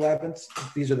with 911s.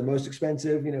 These are the most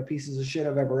expensive, pieces of shit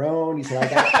I've ever owned. He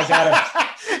said, I gotta.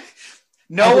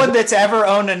 No one that's ever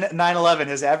owned a 911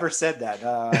 has ever said that.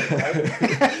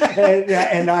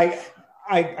 And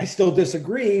I still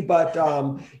disagree, but,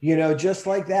 just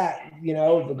like that,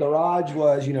 the garage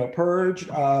was, purged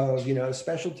of,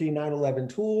 specialty 911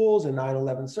 tools and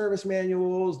 911 service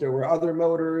manuals. There were other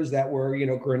motors that were,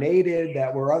 grenaded,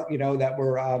 that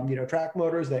were, track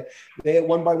motors that they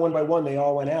one by one, they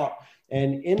all went out.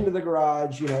 And into the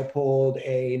garage, pulled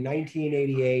a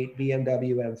 1988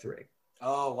 BMW M3.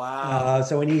 Oh, wow.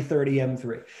 So an E30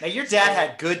 M3. Now your dad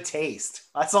had good taste.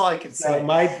 That's all I can say.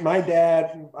 My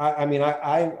dad,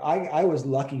 I was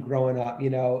lucky growing up,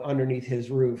 underneath his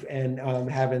roof and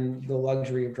having the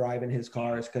luxury of driving his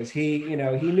cars because he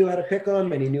knew how to pick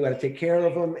them and he knew how to take care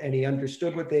of them and he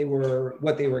understood what they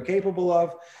were capable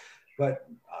of. But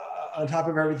on top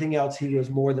of everything else, he was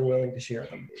more than willing to share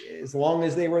them. As long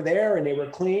as they were there and they were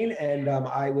clean and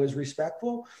I was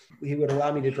respectful, he would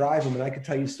allow me to drive them. And I could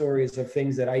tell you stories of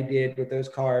things that I did with those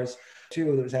cars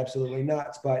too. That was absolutely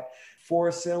nuts. But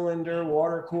 4-cylinder,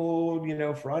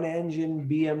 water-cooled, front engine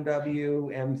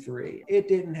BMW M3. It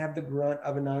didn't have the grunt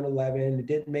of a 911. It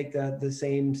didn't make the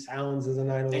same sounds as a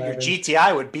 911. And your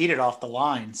GTI would beat it off the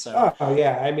line. So. Oh,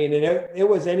 yeah. It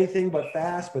was anything but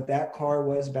fast, but that car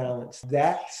was balanced.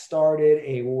 That started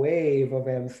a wave of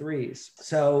M3s.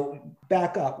 So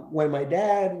back up. When my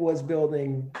dad was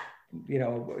building,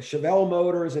 Chevelle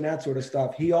motors and that sort of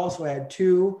stuff, he also had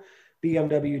 2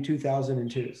 BMW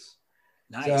 2002s.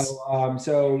 Nice.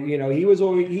 So he was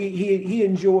always he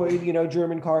enjoyed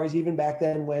German cars even back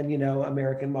then when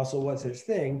American muscle was his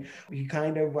thing. He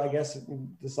kind of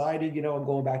decided I'm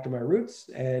going back to my roots,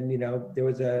 and there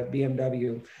was a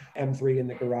BMW M3 in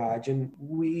the garage, and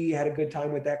we had a good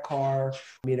time with that car.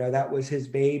 That was his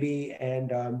baby,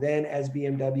 and then as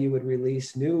BMW would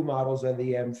release new models of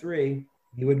the M3.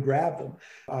 He would grab them.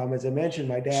 As I mentioned,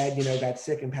 my dad, got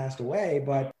sick and passed away,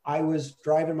 but I was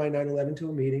driving my 911 to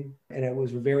a meeting, and it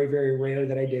was very, very rare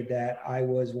that I did that. I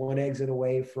was one exit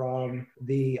away from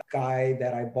the guy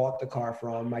that I bought the car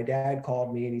from. My dad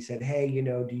called me and he said, hey,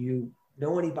 do you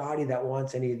know anybody that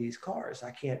wants any of these cars?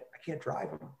 I can't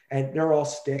drive them. And they're all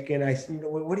stick. And I said,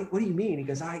 what do you mean? He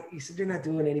goes, he said, they're not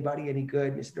doing anybody any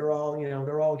good. He said, they're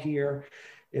all here.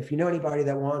 If you know anybody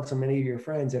that wants them, any of your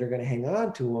friends that are going to hang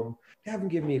on to them, have them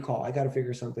give me a call. I got to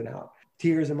figure something out.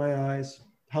 Tears in my eyes.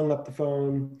 hung up the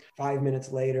phone. 5 minutes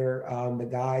later, the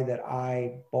guy that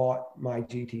I bought my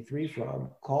GT3 from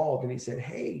called and he said,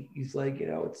 hey, he's like,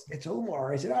 it's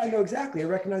Omar. I said, I know exactly. I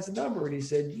recognize the number. And he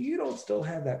said, you don't still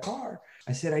have that car.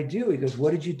 I said, I do. He goes,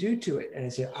 what did you do to it? And I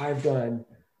said, I've done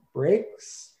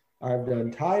brakes, I've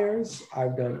done tires,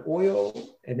 I've done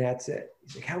oil, and that's it.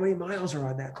 He's like, how many miles are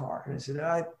on that car? And I said,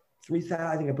 3,000.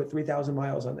 I think I put 3,000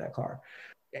 miles on that car.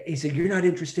 He said, you're not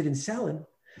interested in selling?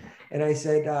 And I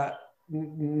said,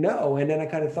 no. And then I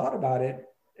kind of thought about it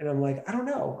and I'm like, I don't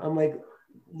know. I'm like,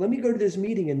 let me go to this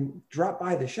meeting and drop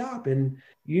by the shop and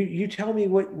you tell me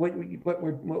what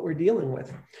we're dealing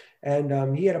with.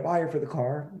 And he had a buyer for the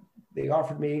car. They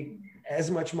offered me as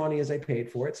much money as I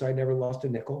paid for it. So I never lost a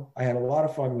nickel. I had a lot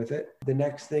of fun with it. The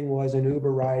next thing was an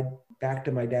Uber ride back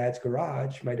to my dad's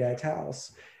garage, my dad's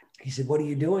house. He said, what are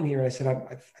you doing here? I said,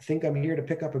 I think I'm here to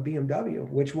pick up a BMW.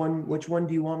 Which one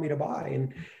do you want me to buy?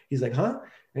 And he's like, huh?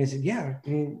 And I said, yeah.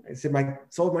 I said,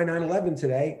 sold my 911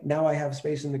 today. Now I have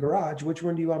space in the garage. Which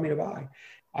one do you want me to buy?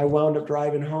 I wound up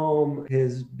driving home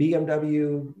his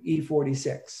BMW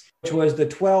E46, which was the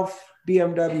 12th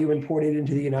BMW imported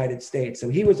into the United States. So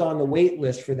he was on the wait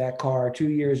list for that car 2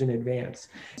 years in advance.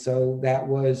 So that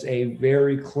was a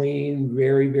very clean,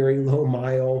 very, very low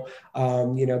mile,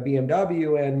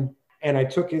 BMW. And I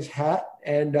took his hat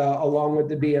and along with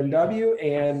the BMW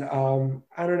and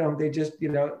I don't know, they just,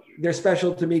 they're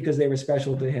special to me because they were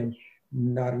special to him.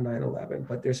 Not a 911,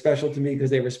 but they're special to me because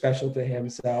they were special to him.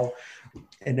 So,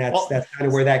 and that's kind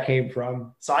of where that came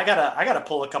from. So I gotta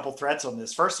pull a couple threads on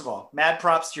this. First of all, mad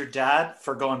props to your dad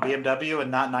for going BMW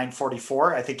and not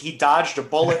 944. I think he dodged a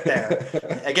bullet there.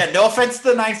 Again, no offense to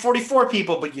the 944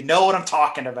 people, but you know what I'm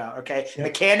talking about. Okay. Yep.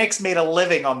 Mechanics made a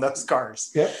living on those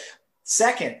cars. Yep.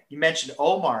 Second, you mentioned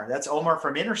Omar. That's Omar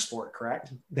from Intersport,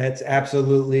 correct? That's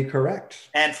absolutely correct.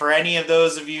 And for any of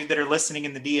those of you that are listening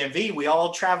in the DMV, we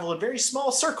all travel in very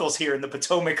small circles here in the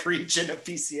Potomac region of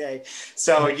PCA.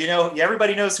 So,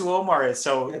 everybody knows who Omar is.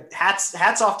 So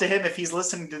hats off to him if he's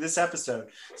listening to this episode.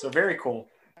 So very cool.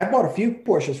 I bought a few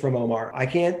Porsches from Omar. I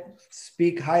can't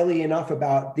speak highly enough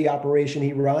about the operation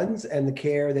he runs and the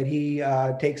care that he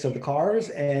takes of the cars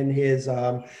and his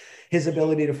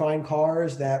ability to find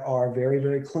cars that are very,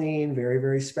 very clean, very,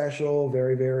 very special,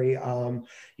 very, very,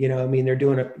 they're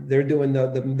doing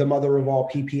the mother of all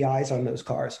PPIs on those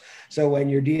cars. So when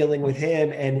you're dealing with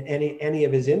him and any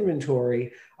of his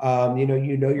inventory,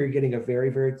 you're getting a very,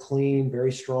 very clean,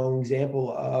 very strong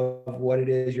example of what it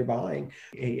is you're buying.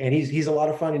 And he's a lot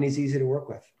of fun and he's easy to work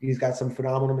with. He's got some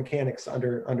phenomenal mechanics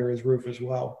under his roof as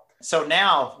well. So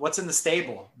now what's in the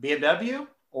stable, BMW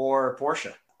or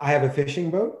Porsche? I have a fishing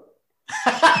boat.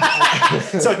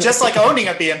 So just like owning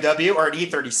a BMW or an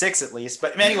E36 at least,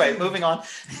 but anyway, moving on.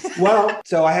 Well,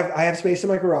 so I have space in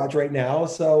my garage right now.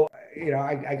 So,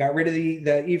 I got rid of the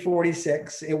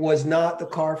E46. It was not the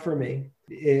car for me.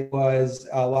 It was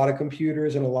a lot of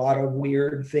computers and a lot of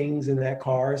weird things in that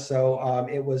car. So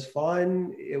it was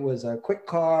fun. It was a quick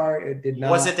car. It did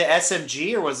not. Was it the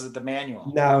SMG or was it the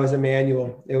manual? No, it was a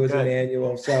manual. It was good. A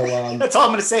manual. So that's all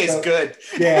I'm going to say is good.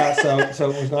 Yeah. So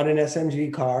it was not an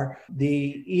SMG car.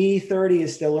 The E30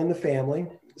 is still in the family.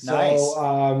 So nice.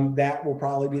 That will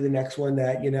probably be the next one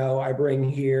that, I bring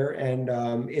here.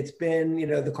 And it's been,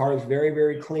 the car is very,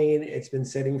 very clean. It's been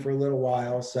sitting for a little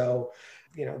while. So,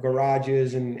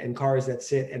 garages and cars that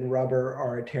sit in rubber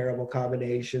are a terrible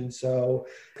combination. So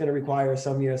it's going to require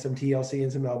some TLC and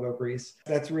some elbow grease.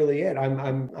 That's really it.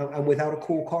 I'm without a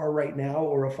cool car right now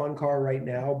or a fun car right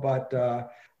now, but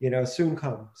soon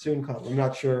come. I'm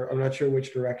not sure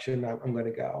which direction I'm going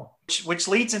to go. Which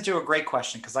leads into a great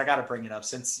question, because I got to bring it up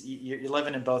since you're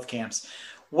living in both camps.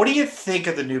 What do you think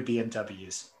of the new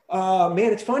BMWs?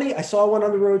 Man, it's funny. I saw one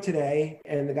on the road today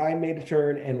and the guy made a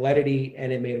turn and let it eat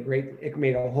and it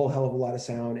made a whole hell of a lot of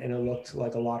sound and it looked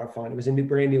like a lot of fun. It was a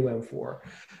brand new M4.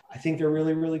 I think they're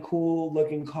really, really cool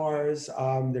looking cars.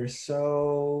 They're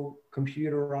so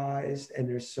computerized and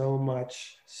there's so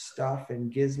much stuff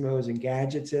and gizmos and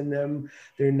gadgets in them.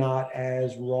 They're not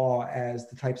as raw as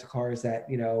the types of cars that,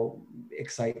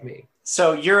 excite me.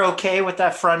 So you're okay with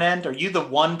that front end? Are you the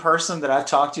one person that I've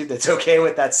talked to that's okay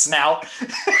with that snout?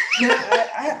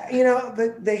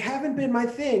 They haven't been my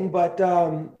thing, but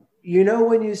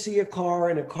when you see a car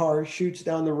and a car shoots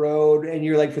down the road and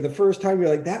you're like, for the first time,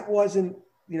 you're like, that wasn't,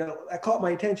 that caught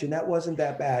my attention. That wasn't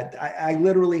that bad. I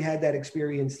literally had that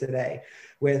experience today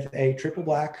with a triple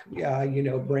black, brand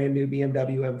new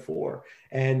BMW M4.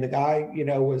 And the guy,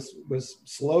 was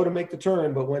slow to make the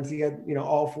turn, but once he had,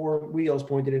 all four wheels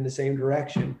pointed in the same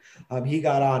direction, he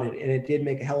got on it and it did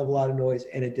make a hell of a lot of noise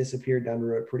and it disappeared down the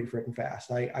road pretty freaking fast.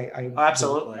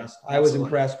 Absolutely. I was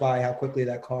impressed by how quickly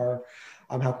that car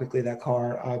how quickly that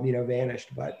car, vanished.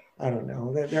 But I don't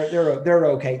know. They're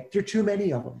okay. There are too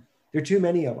many of them. There are too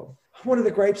many of them. One of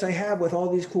the gripes I have with all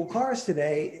these cool cars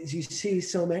today is you see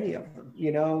so many of them,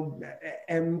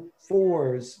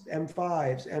 M4s,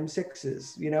 M5s,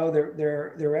 M6s,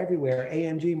 they're everywhere.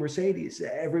 AMG, Mercedes,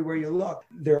 everywhere you look.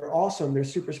 They're awesome. They're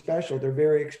super special. They're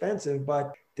very expensive,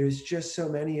 but there's just so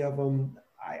many of them.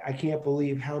 I can't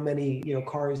believe how many,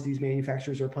 cars these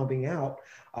manufacturers are pumping out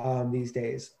these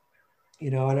days.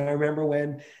 And I remember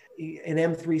when an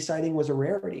M3 sighting was a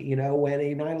rarity, when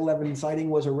a 911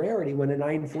 sighting was a rarity, when a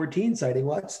 914 sighting,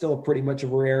 well, that's still pretty much a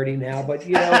rarity now, but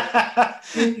you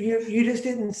just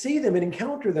didn't see them and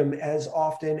encounter them as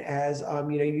often as,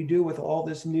 you do with all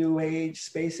this new age,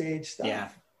 space age stuff.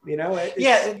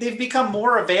 Yeah. They've become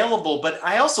more available, but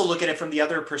I also look at it from the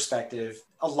other perspective.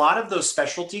 A lot of those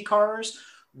specialty cars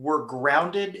were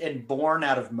grounded and born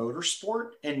out of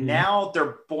motorsport, and now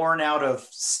they're born out of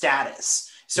status.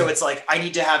 So it's like, I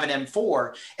need to have an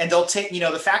M4, and they'll take,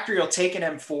 the factory will take an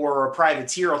M4, or a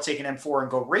privateer will take an M4 and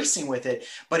go racing with it.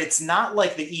 But it's not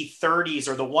like the E30s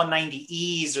or the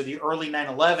 190Es or the early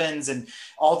 911s and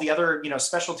all the other,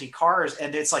 specialty cars.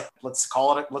 And it's like, let's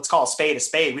call a spade a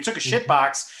spade. We took a shit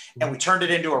box and we turned it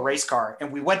into a race car,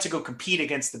 and we went to go compete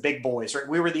against the big boys, right?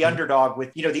 We were the underdog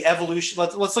with, the evolution.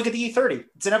 Let's look at the E30.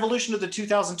 It's an evolution of the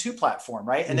 2002 platform,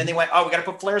 right? And then they went, oh, we got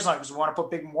to put flares on it because we want to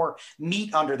put more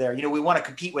meat under there. We want to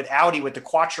compete with Audi, with the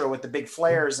Quattro, with the big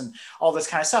flares and all this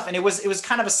kind of stuff. And it was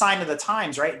kind of a sign of the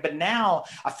times, right? But now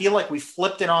I feel like we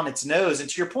flipped it on its nose. And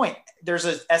to your point, there's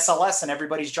a SLS in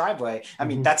everybody's driveway. I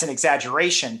mean, that's an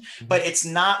exaggeration, but it's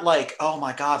not like, oh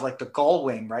my God, like the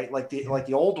Gullwing, right? Like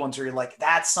the old ones where you're like,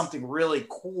 that's something really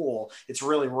cool. It's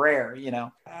really rare,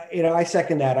 I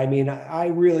second that. I mean, I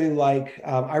really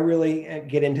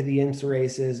get into the IMSA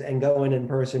races and go in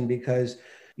person because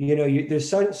there's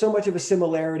so much of a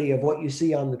similarity of what you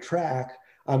see on the track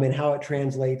and how it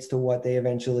translates to what they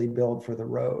eventually build for the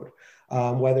road.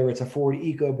 Whether it's a Ford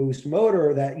EcoBoost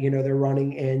motor that, they're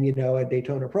running in, a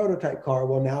Daytona prototype car.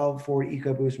 Well, now Ford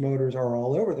EcoBoost motors are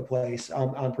all over the place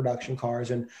on production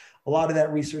cars. And a lot of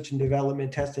that research and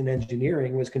development, test and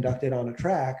engineering was conducted on a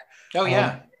track. Oh,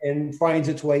 yeah. And finds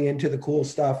its way into the cool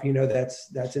stuff,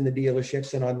 that's in the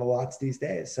dealerships and on the lots these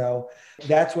days. So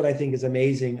that's what I think is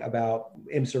amazing about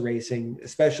IMSA racing,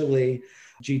 especially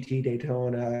GT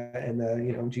Daytona and the,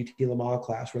 GT Le Mans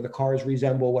class, where the cars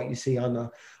resemble what you see on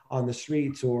the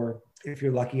streets, or if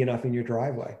you're lucky enough in your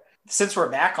driveway. Since we're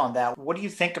back on that, what do you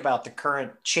think about the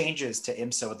current changes to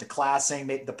IMSA with the classing,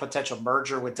 the potential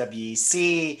merger with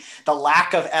WEC, the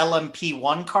lack of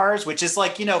LMP1 cars, which is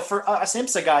like, for us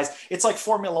IMSA guys, it's like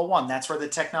Formula One. That's where the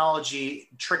technology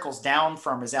trickles down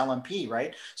from, is LMP,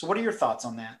 right? So what are your thoughts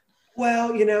on that?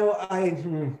 Well,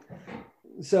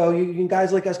 so you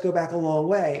guys like us go back a long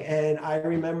way. And I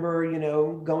remember,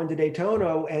 going to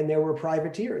Daytona, and there were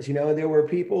privateers, there were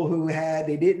people who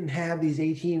they didn't have these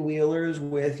 18 wheelers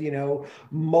with,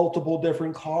 multiple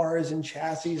different cars and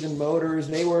chassis and motors.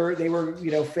 They were,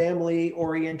 family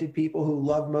oriented people who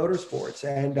loved motorsports,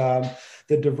 and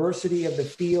the diversity of the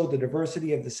field, the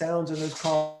diversity of the sounds of those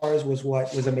cars was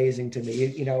what was amazing to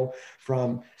me,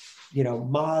 from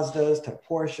Mazdas to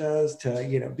Porsches to,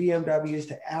 BMWs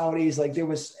to Audis, like there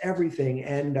was everything.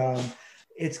 And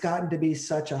it's gotten to be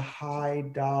such a high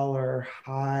dollar,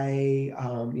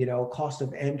 cost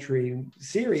of entry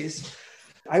series.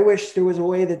 I wish there was a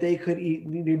way that they could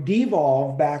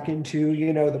devolve back into,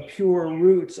 the pure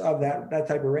roots of that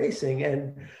type of racing.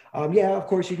 And of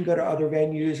course you can go to other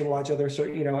venues and watch other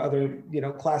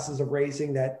classes of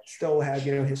racing that still have,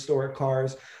 historic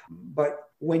cars. But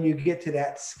when you get to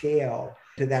that scale,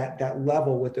 to that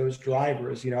level with those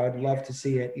drivers, I'd love to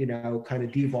see it, kind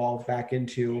of devolve back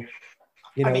into,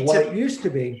 what it used to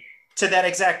be. To that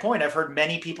exact point, I've heard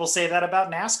many people say that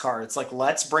about NASCAR. It's like,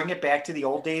 let's bring it back to the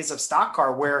old days of stock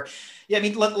car where,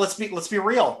 let's be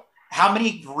real. How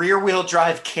many rear wheel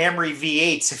drive Camry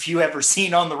V8s have you ever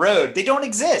seen on the road? They don't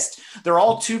exist. They're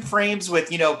all tube frames with,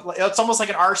 it's almost like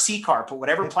an RC car, put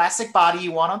whatever plastic body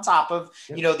you want on top of,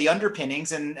 the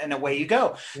underpinnings, and away you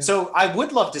go. Yeah. So I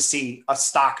would love to see a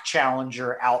stock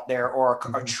Challenger out there, or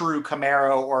a true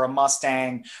Camaro or a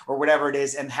Mustang or whatever it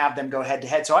is, and have them go head to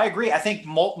head. So I agree. I think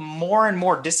more and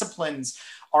more disciplines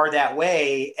are that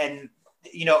way. And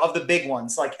of the big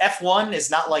ones, like F1 is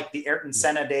not like the Ayrton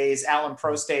Senna days, Alan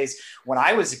Prost days when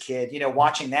I was a kid,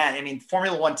 watching that. I mean,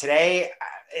 Formula One today,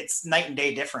 it's night and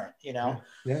day different, Yeah.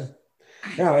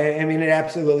 No, I mean, it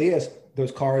absolutely is.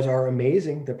 Those cars are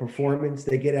amazing. The performance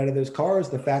they get out of those cars,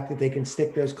 the fact that they can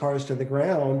stick those cars to the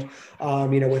ground,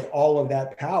 with all of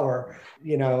that power,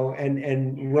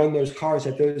 and run those cars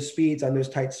at those speeds on those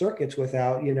tight circuits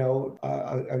without,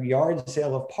 a yard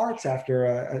sale of parts after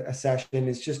a session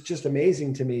is just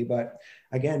amazing to me. But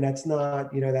again, that's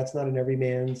not an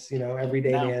everyman's,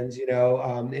 everyday man's,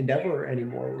 endeavor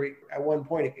anymore. At one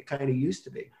point, it kind of used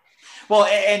to be. Well,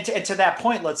 and to that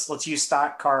point, let's use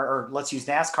stock car, or let's use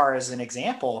NASCAR as an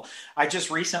example. I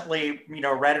just recently,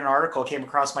 read an article, came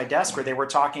across my desk, where they were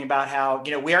talking about how,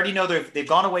 we already know they've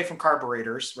gone away from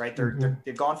carburetors, right?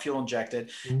 They've gone fuel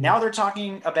injected. Mm-hmm. Now they're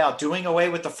talking about doing away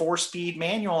with the 4-speed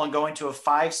manual and going to a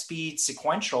 5-speed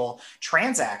sequential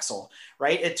transaxle,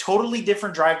 right? A totally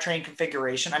different drivetrain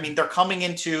configuration. I mean, they're coming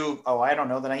into, the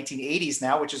 1980s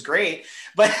now, which is great.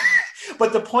 But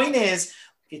the point is,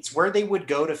 it's where they would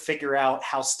go to figure out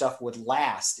how stuff would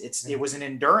last. It was an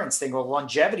endurance thing, or a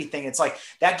longevity thing. It's like,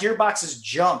 that gearbox is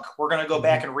junk. We're going to go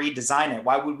back and redesign it.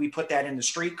 Why would we put that in the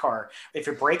street car if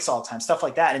it breaks all the time? Stuff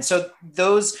like that. And so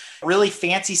those really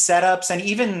fancy setups, and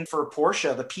even for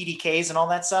Porsche, the PDKs and all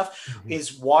that stuff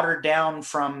is watered down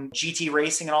from GT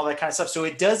racing and all that kind of stuff. So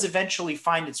it does eventually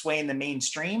find its way in the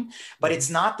mainstream, but it's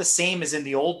not the same as in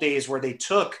the old days where they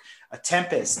took a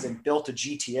Tempest and built a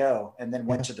GTO and then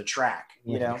went to the track,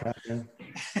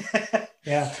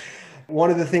 Yeah.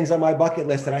 One of the things on my bucket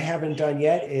list that I haven't done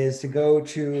yet is to go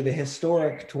to the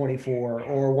historic 24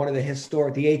 or one of the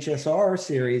HSR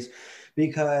series,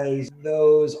 because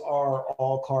those are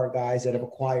all car guys that have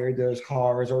acquired those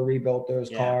cars or rebuilt those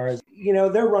cars.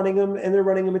 They're running them, and they're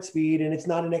running them at speed, and it's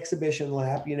not an exhibition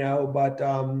lap, but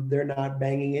they're not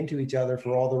banging into each other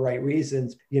for all the right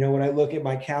reasons. When I look at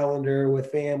my calendar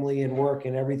with family and work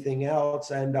and everything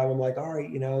else, and I'm like, all right,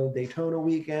 Daytona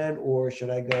weekend, or should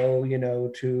I go,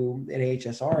 to an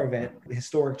HSR event,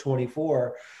 historic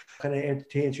 24? Kind of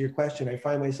to answer your question, I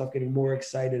find myself getting more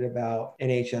excited about an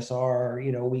HSR,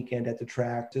 weekend at the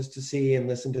track, just to see and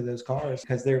listen to those cars,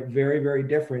 because they're very, very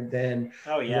different than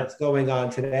what's going on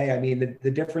today. I mean,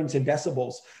 the difference in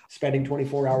decibels, spending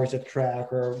 24 hours at the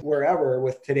track or wherever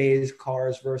with today's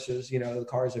cars versus, the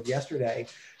cars of yesterday,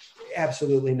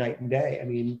 absolutely night and day. I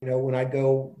mean, when I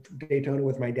go to Daytona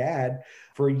with my dad,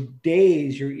 for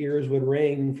days, your ears would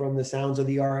ring from the sounds of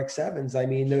the RX-7s. I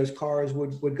mean, those cars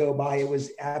would go by. It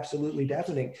was absolutely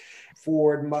deafening.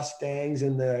 Ford Mustangs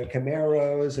and the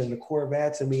Camaros and the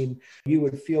Corvettes. I mean, you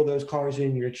would feel those cars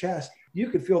in your chest. You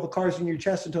could feel the cars in your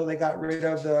chest until they got rid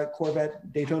of the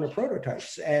Corvette Daytona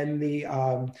prototypes and the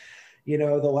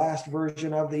last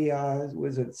version of the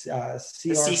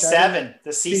CR7?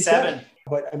 The C7.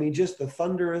 But I mean, just the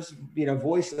thunderous,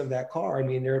 voice of that car. I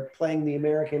mean, they're playing the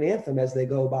American anthem as they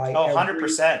go by.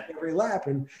 100%. Every lap.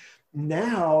 And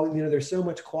now, they're so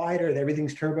much quieter.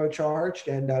 Everything's turbocharged,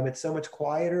 and it's so much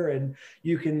quieter, and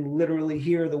you can literally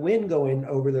hear the wind going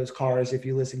over those cars if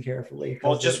you listen carefully.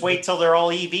 Well, just wait till they're all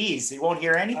EVs. You won't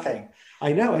hear anything.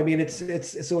 I know. I mean,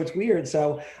 it's weird.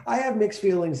 So I have mixed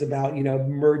feelings about,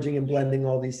 merging and blending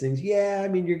all these things. Yeah. I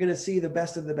mean, you're going to see the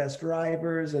best of the best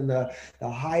drivers and the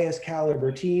highest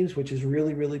caliber teams, which is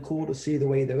really, really cool to see the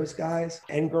way those guys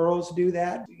and girls do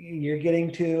that. You're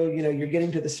getting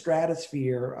to the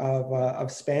stratosphere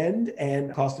of spend,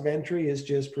 and cost of entry is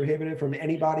just prohibitive from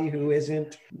anybody who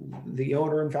isn't the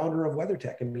owner and founder of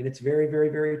WeatherTech. I mean, it's very, very,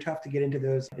 very tough to get into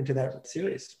that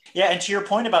series. Yeah. And to your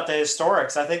point about the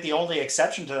historics, I think the only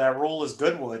exception to that rule is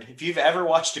Goodwood. If you've ever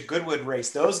watched a Goodwood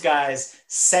race, those guys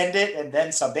send it and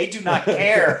then some. They do not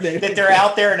care that they're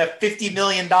out there in a $50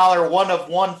 million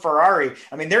one-of-one Ferrari.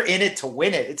 I mean, they're in it to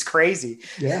win it. It's crazy.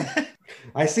 Yeah.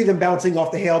 I see them bouncing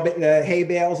off the hay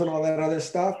bales and all that other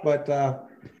stuff, but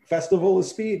Festival of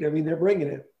Speed, I mean, they're bringing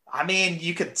it. I mean,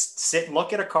 you could sit and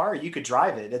look at a car. You could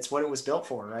drive it. It's what it was built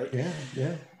for, right? Yeah,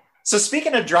 yeah. So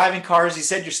speaking of driving cars, you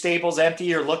said your stable's empty.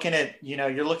 You're looking at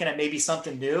maybe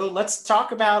something new. Let's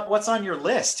talk about what's on your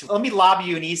list. Let me lob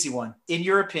you an easy one. In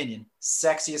your opinion,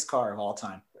 sexiest car of all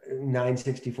time?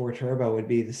 964 Turbo would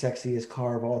be the sexiest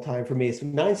car of all time for me. It's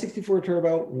 964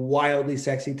 Turbo, wildly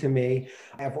sexy to me.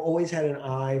 I've always had an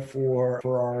eye for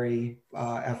Ferrari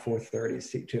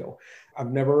F430s C2.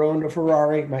 I've never owned a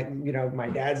Ferrari. My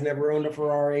dad's never owned a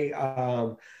Ferrari.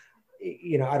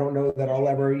 I don't know that I'll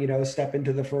ever, step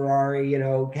into the Ferrari,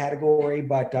 category,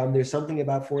 but there's something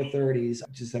about 430s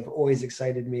just have always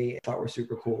excited me. I thought were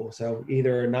super cool. So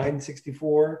either a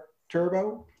 964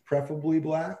 Turbo, preferably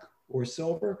black or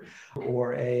silver,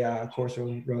 or a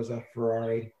Corsa Rosa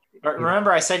Ferrari. But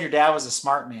remember, I said your dad was a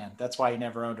smart man. That's why he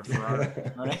never owned a Ferrari.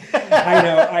 Right? I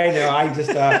know. I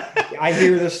just, I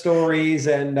hear the stories,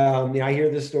 and, but,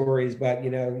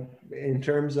 in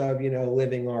terms of,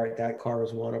 living art, that car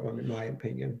is one of them, in my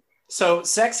opinion. So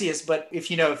sexiest, but if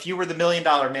you were the $1 million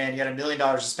man, you had $1 million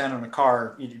to spend on a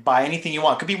car, you'd buy anything you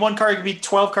want. It could be one car, it could be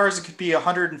 12 cars, it could be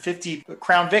 150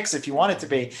 Crown Vics if you want it to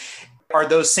be. Are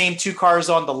those same two cars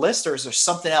on the list, or is there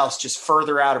something else just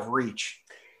further out of reach?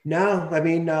 No, I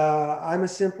mean, I'm a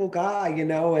simple guy, and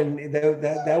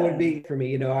that would be for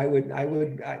me.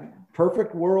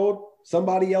 Perfect world,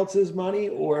 somebody else's money,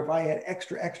 or if I had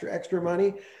extra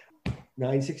money,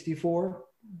 964.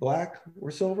 Black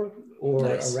or silver, or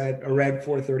nice. a red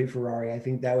 430 Ferrari. I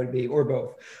think that would be, or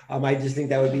both. I just think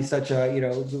that would be such a,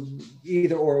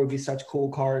 either or would be such cool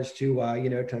cars to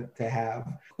to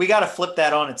have. We got to flip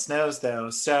that on its nose though.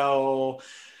 So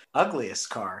ugliest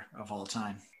car of all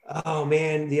time. Oh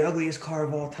man, the ugliest car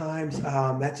of all times.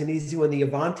 That's an easy one. The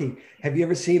Avanti. Have you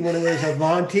ever seen one of those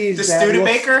Avantis? The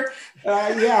Studebaker?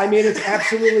 Yeah, I mean, it's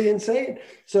absolutely insane.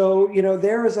 So,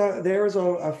 there is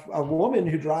a woman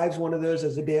who drives one of those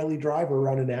as a daily driver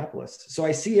around Annapolis. So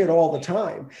I see it all the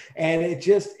time. And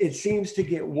it seems to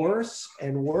get worse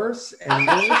and worse and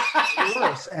worse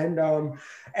and worse.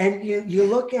 And you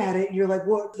look at it and you're like,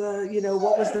 what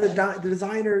was the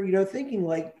designer, thinking?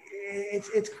 Like,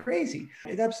 it's crazy.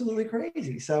 It's absolutely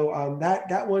crazy. So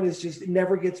that one is just, it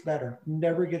never gets better.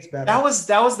 That was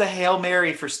the Hail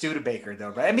Mary for Studebaker though,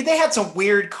 right? I mean, they had some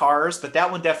weird cars, but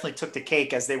that one definitely took the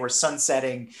cake as they were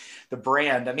sunsetting the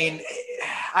brand. I mean,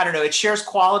 I don't know. It shares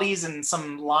qualities and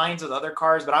some lines with other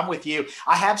cars, but I'm with you.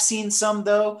 I have seen some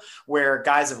though, where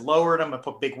guys have lowered them and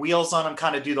put big wheels on them,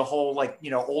 kind of do the whole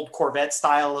old Corvette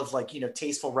style of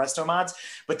tasteful resto mods.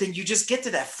 But then you just get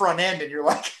to that front end and you're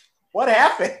like, what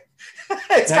happened?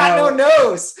 It's got no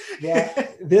nose. Yeah,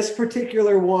 this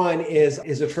particular one is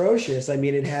atrocious. I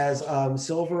mean, it has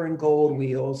silver and gold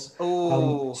wheels,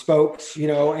 spokes,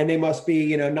 and they must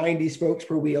be 90 spokes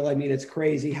per wheel. I mean, it's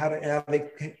crazy how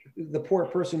the poor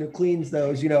person who cleans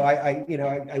those. I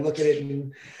look at it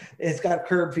and it's got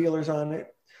curb feelers on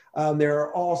it. There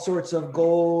are all sorts of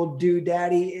gold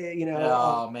doodaddy,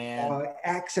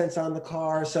 accents on the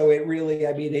car. So it really,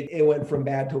 I mean, it went from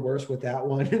bad to worse with that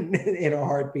one in a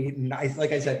heartbeat. And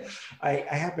like I said, I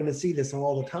happen to see this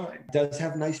all the time. It does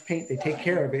have nice paint. They take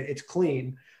care of it. It's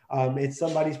clean. It's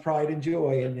somebody's pride and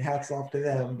joy, and hats off to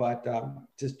them. But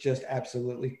just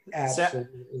absolutely.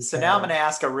 So now I'm going to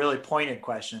ask a really pointed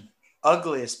question.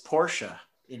 Ugliest Porsche,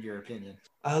 in your opinion?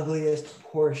 Ugliest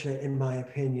Porsche, in my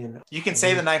opinion. You can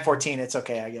say the 914. It's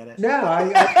okay. I get it. No,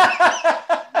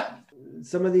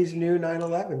 some of these new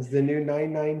 911s, the new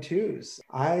 992s.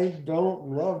 I don't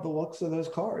love the looks of those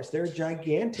cars. They're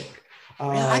gigantic.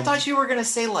 I thought you were going to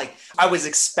say I was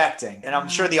expecting, and I'm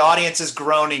sure the audience is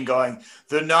groaning going,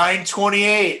 the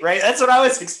 928, right? That's what I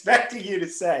was expecting you to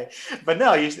say. But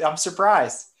no, I'm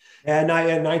surprised. And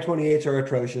 928s are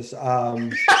atrocious.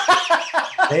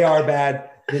 They are bad.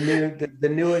 The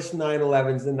newest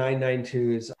 911s, the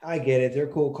 992s, I get it. They're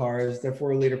cool cars. They're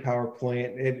 4-liter power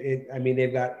plant. I mean,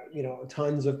 they've got,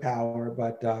 tons of power,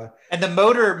 but. And the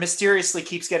motor mysteriously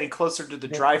keeps getting closer to the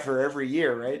driver every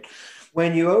year, right?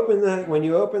 When you open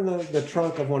the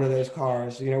trunk of one of those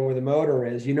cars, where the motor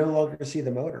is, you no longer see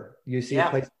the motor. You see a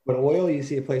place to put oil, you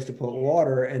see a place to put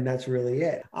water, and that's really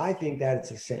it. I think that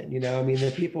it's a sin. I mean,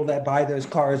 the people that buy those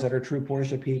cars that are true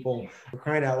Porsche people, for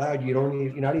crying out loud, you're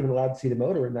not even allowed to see the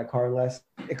motor in that car unless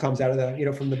it comes out of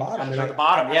the, from the bottom. From the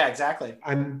bottom, yeah, exactly.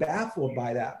 I'm baffled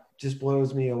by that. Just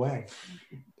blows me away.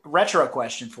 Retro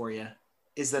question for you.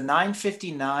 Is the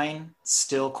 959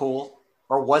 still cool,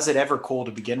 or was it ever cool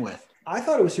to begin with? I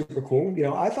thought it was super cool.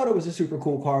 I thought it was a super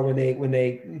cool car when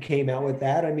they came out with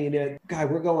that. I mean,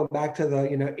 we're going back to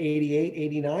the, 88,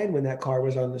 89 when that car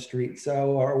was on the street.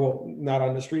 So, not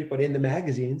on the street, but in the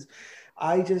magazines.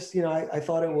 I just, I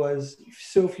thought it was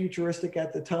so futuristic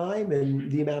at the time,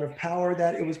 and the amount of power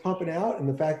that it was pumping out, and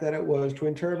the fact that it was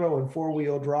twin turbo and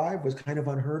 4-wheel drive was kind of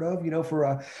unheard of, for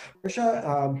a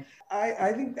Porsche.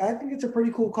 I think it's a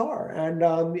pretty cool car. And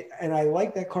I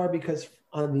like that car because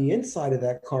on the inside of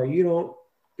that car,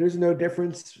 there's no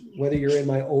difference whether you're in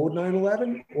my old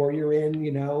 911 or you're in,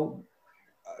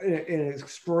 an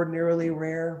extraordinarily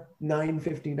rare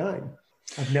 959.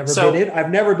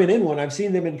 I've never been in one. I've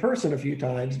seen them in person a few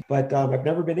times, but I've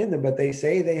never been in them. But they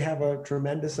say they have a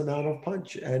tremendous amount of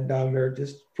punch, and they're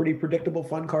just pretty predictable,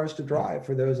 fun cars to drive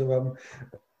for those of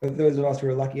us who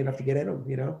are lucky enough to get in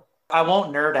them. I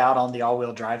won't nerd out on the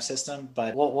all-wheel drive system,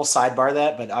 but we'll sidebar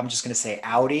that. But I'm just going to say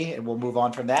Audi, and we'll move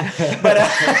on from that.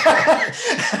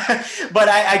 But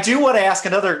I do want to ask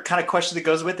another kind of question that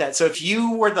goes with that. So if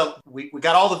you were we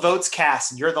got all the votes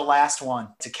cast, and you're the last one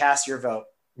to cast your vote,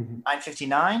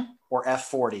 959 or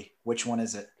F40? Which one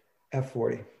is it?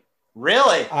 F40.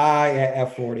 Really? Yeah,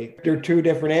 F40. They're two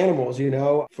different animals, you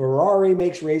know. Ferrari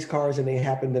makes race cars and they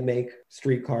happen to make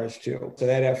street cars too. So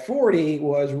that F40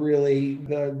 was really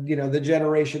the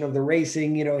generation of the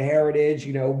racing, heritage,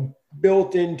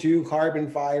 built into carbon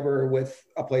fiber with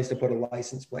a place to put a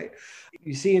license plate.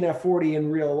 You see an F40 in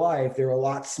real life, they're a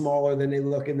lot smaller than they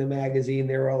look in the magazine.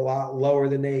 They're a lot lower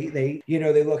than they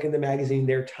look in the magazine.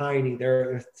 They're tiny.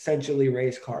 They're essentially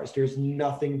race cars. There's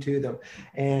nothing to them.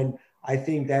 And I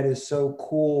think that is so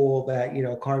cool that,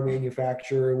 car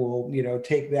manufacturer will,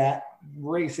 take that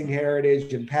racing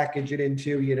heritage and package it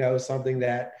into, something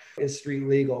that is street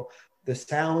legal. The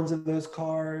sounds of those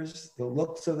cars, the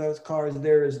looks of those cars,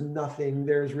 there's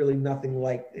really nothing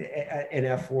like an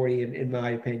F40 in my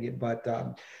opinion. But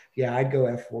yeah, I'd go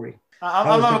F40.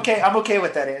 I'm okay. I'm okay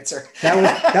with that answer.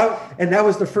 That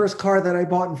was the first car that I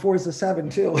bought in Forza 7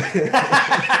 too.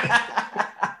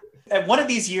 And one of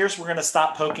these years, we're going to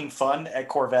stop poking fun at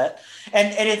Corvette.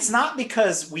 And it's not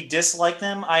because we dislike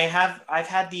them. I've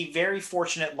had the very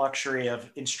fortunate luxury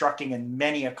of instructing in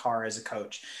many a car as a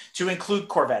coach, to include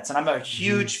Corvettes. And I'm a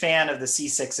huge fan of the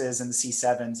C6s and the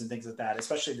C7s and things like that,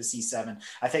 especially the C7.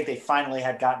 I think they finally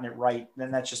had gotten it right.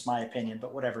 And that's just my opinion,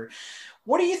 but whatever.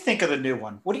 What do you think of the new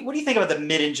one? What do you think about the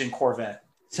mid-engine Corvette?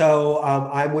 So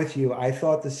I'm with you. I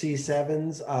thought the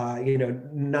C7s,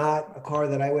 not a car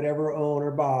that I would ever own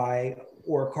or buy,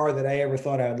 or a car that I ever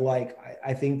thought I'd like.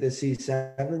 I think the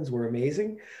C7s were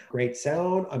amazing, great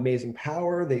sound, amazing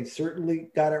power. They certainly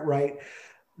got it right.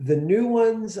 The new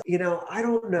ones, I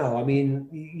don't know. I mean,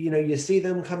 you see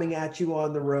them coming at you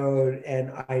on the road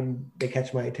and they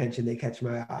catch my attention. They catch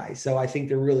my eye. So I think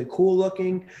they're really cool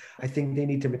looking. I think they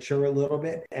need to mature a little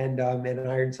bit and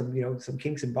iron some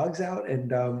kinks and bugs out,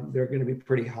 and they're going to be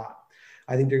pretty hot.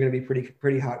 I think they're going to be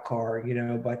pretty hot car,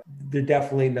 but they're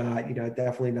definitely not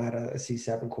a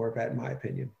C7 Corvette in my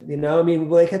opinion.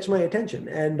 They catch my attention,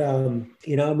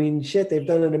 and shit, they've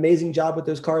done an amazing job with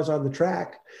those cars on the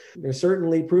track. They're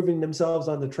certainly proving themselves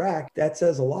on the track. That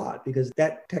says a lot because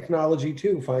that technology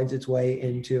too finds its way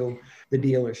into the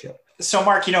dealership. So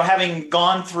Mark, having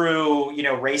gone through,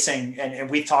 racing and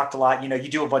we've talked a lot, you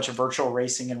do a bunch of virtual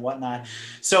racing and whatnot.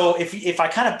 So if I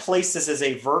kind of place this as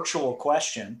a virtual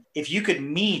question, if you could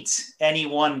meet any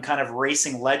one kind of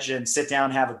racing legend, sit down,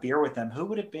 have a beer with them, who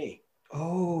would it be?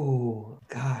 Oh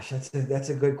gosh, that's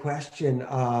a good question.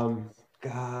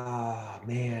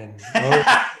 Man.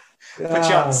 Put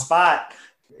you on the spot.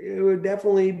 It would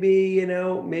definitely be,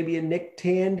 maybe a Nick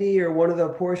Tandy or one of the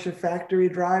Porsche factory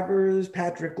drivers,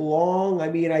 Patrick Long.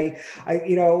 I mean, I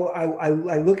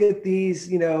look at these,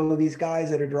 these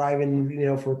guys that are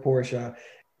driving, for Porsche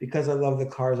because I love the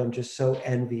cars. I'm just so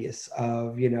envious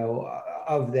of,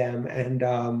 of them.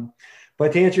 And,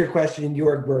 but to answer your question,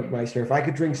 Jörg Bergmeister, if I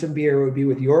could drink some beer, it would be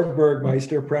with Jörg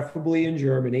Bergmeister, preferably in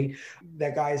Germany.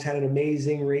 That guy's had an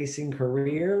amazing racing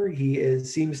career. He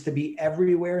seems to be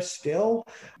everywhere still.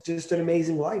 Just an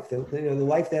amazing life. The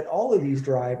life that all of these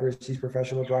drivers, these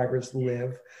professional drivers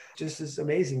live, just is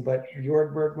amazing. But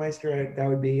Jörg Bergmeister, that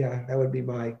would be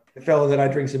my fellow that I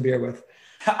drink some beer with.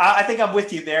 I think I'm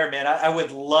with you there, man. I would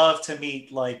love to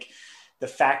meet the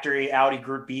factory Audi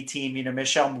Group B team,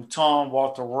 Michel Mouton,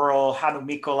 Walter Whirl, Hannu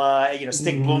Mikkola,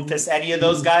 Stig Blomqvist, any of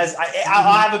those guys.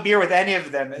 I'll have a beer with any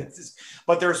of them.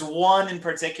 But there's one in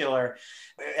particular,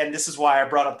 and this is why I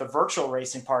brought up the virtual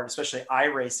racing part, especially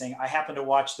iRacing. I happened to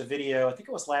watch the video, I think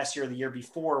it was last year or the year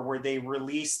before, where they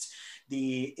released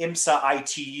the IMSA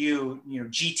ITU,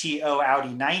 GTO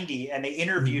Audi 90, and they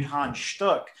interviewed Hans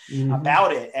Stuck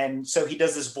about it. And so he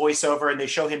does this voiceover and they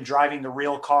show him driving the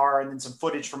real car and then some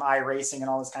footage from iRacing and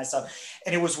all this kind of stuff.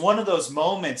 And it was one of those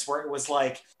moments where it was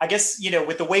like, I guess,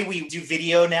 with the way we do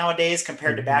video nowadays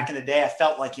compared to back in the day, I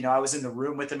felt like, I was in the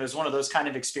room with him. It was one of those kind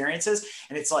of experiences.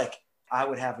 And it's like, I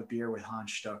would have a beer with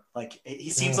Hans Stuck. Like,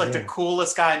 he seems like the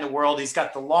coolest guy in the world. He's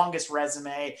got the longest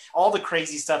resume, all the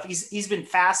crazy stuff. He's been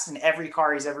fast in every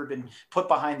car he's ever been put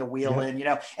behind the wheel in,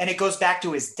 and it goes back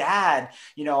to his dad,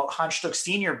 Hans Stuck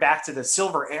Sr., back to the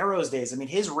Silver Arrows days. I mean,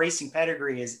 his racing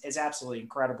pedigree is absolutely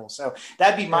incredible. So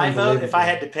that'd be my vote if I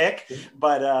had to pick,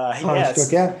 but yes.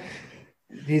 Stuck, yeah.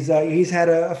 He's had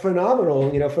a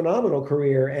phenomenal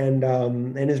career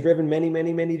and has driven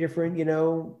many different,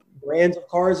 brands of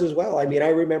cars as well. I mean, I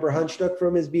remember Hans Stuck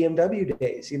from his BMW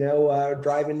days,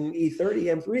 driving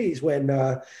E30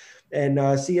 M3s and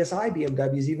CSI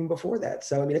BMWs even before that.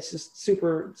 So, I mean, it's just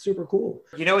super, super cool.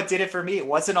 What did it for me? It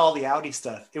wasn't all the Audi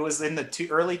stuff. It was in the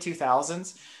early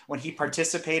 2000s when he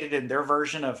participated in their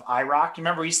version of IROC.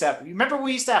 Remember we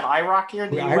used to have IROC here in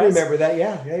the US? I remember that.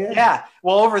 Yeah.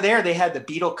 Well, over there, they had the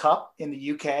Beetle Cup in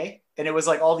the UK. and it was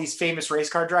like all these famous race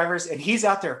car drivers, and he's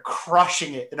out there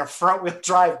crushing it in a front wheel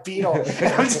drive Beetle.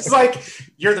 And I'm just like,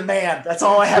 you're the man. That's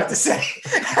all I have to say.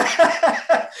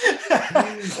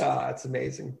 That's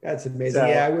amazing. That's amazing.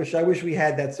 Yeah, I wish we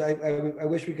had that. So I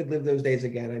wish we could live those days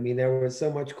again. I mean, there was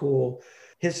so much cool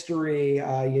history,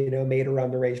 made around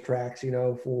the racetracks,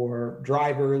 for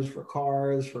drivers, for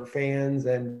cars, for fans,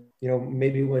 and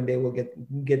maybe one day we'll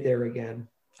get there again.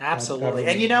 Absolutely.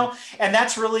 And, and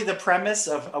that's really the premise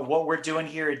of what we're doing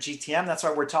here at GTM. That's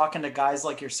why we're talking to guys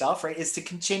like yourself, right? Is to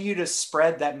continue to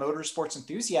spread that motorsports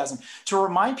enthusiasm, to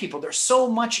remind people there's so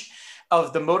much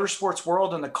of the motorsports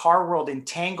world and the car world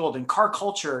entangled in car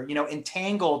culture,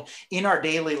 entangled in our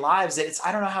daily lives, that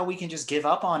I don't know how we can just give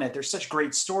up on it. There's such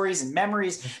great stories and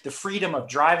memories, the freedom of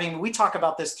driving. We talk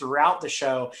about this throughout the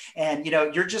show, and,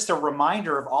 you're just a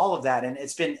reminder of all of that. And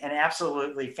it's been an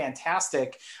absolutely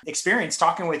fantastic experience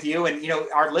talking with you and,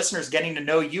 our listeners getting to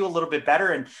know you a little bit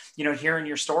better and, hearing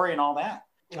your story and all that.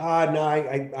 No,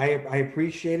 I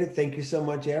appreciate it. Thank you so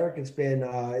much, Eric. It's been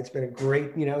a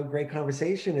great, great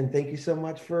conversation, and thank you so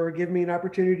much for giving me an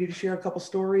opportunity to share a couple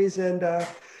stories and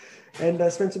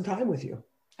spend some time with you.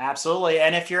 Absolutely.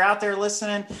 And if you're out there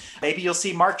listening, maybe you'll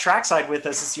see Mark trackside with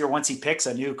us this year once he picks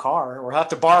a new car, or he'll have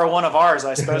to borrow one of ours,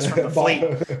 I suppose, from the fleet.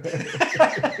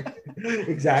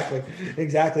 Exactly.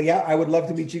 Yeah, I would love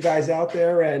to meet you guys out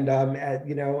there, and at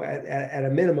a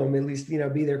minimum, at least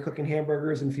be there cooking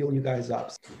hamburgers and fueling you guys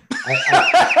up.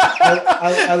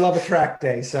 I love a track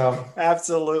day. So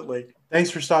absolutely.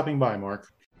 Thanks for stopping by,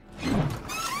 Mark.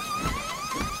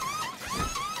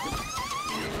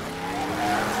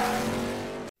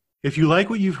 If you like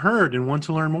what you've heard and want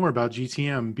to learn more about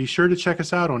GTM, be sure to check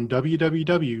us out on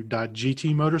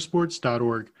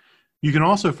www.gtmotorsports.org. You can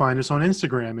also find us on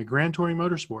Instagram at Grand Touring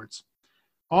Motorsports.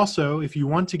 Also, if you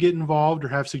want to get involved or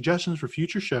have suggestions for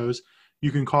future shows,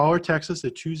 you can call or text us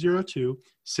at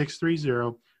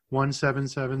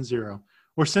 202-630-1770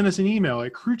 or send us an email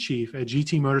at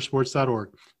crewchief@gtmotorsports.org.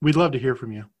 We'd love to hear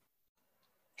from you.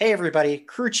 Hey everybody,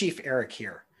 Crew Chief Eric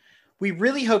here. We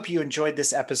really hope you enjoyed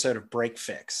this episode of Break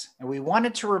Fix, and we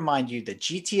wanted to remind you that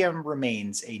GTM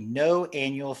remains a no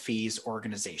annual fees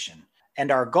organization.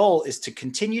 And our goal is to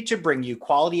continue to bring you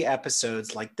quality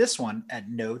episodes like this one at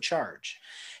no charge.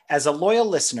 As a loyal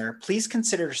listener, please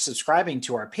consider subscribing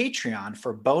to our Patreon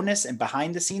for bonus and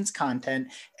behind-the-scenes content,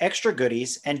 extra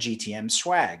goodies, and GTM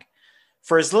swag.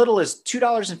 For as little as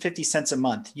 $2.50 a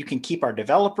month, you can keep our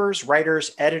developers,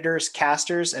 writers, editors,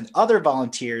 casters, and other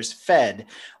volunteers fed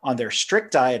on their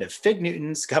strict diet of Fig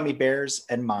Newtons, gummy bears,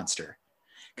 and Monster.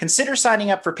 Consider signing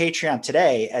up for Patreon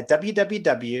today at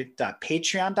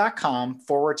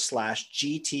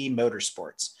www.patreon.com/GT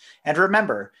Motorsports. And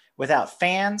remember, without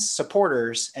fans,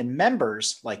 supporters, and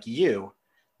members like you,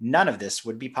 none of this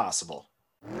would be possible.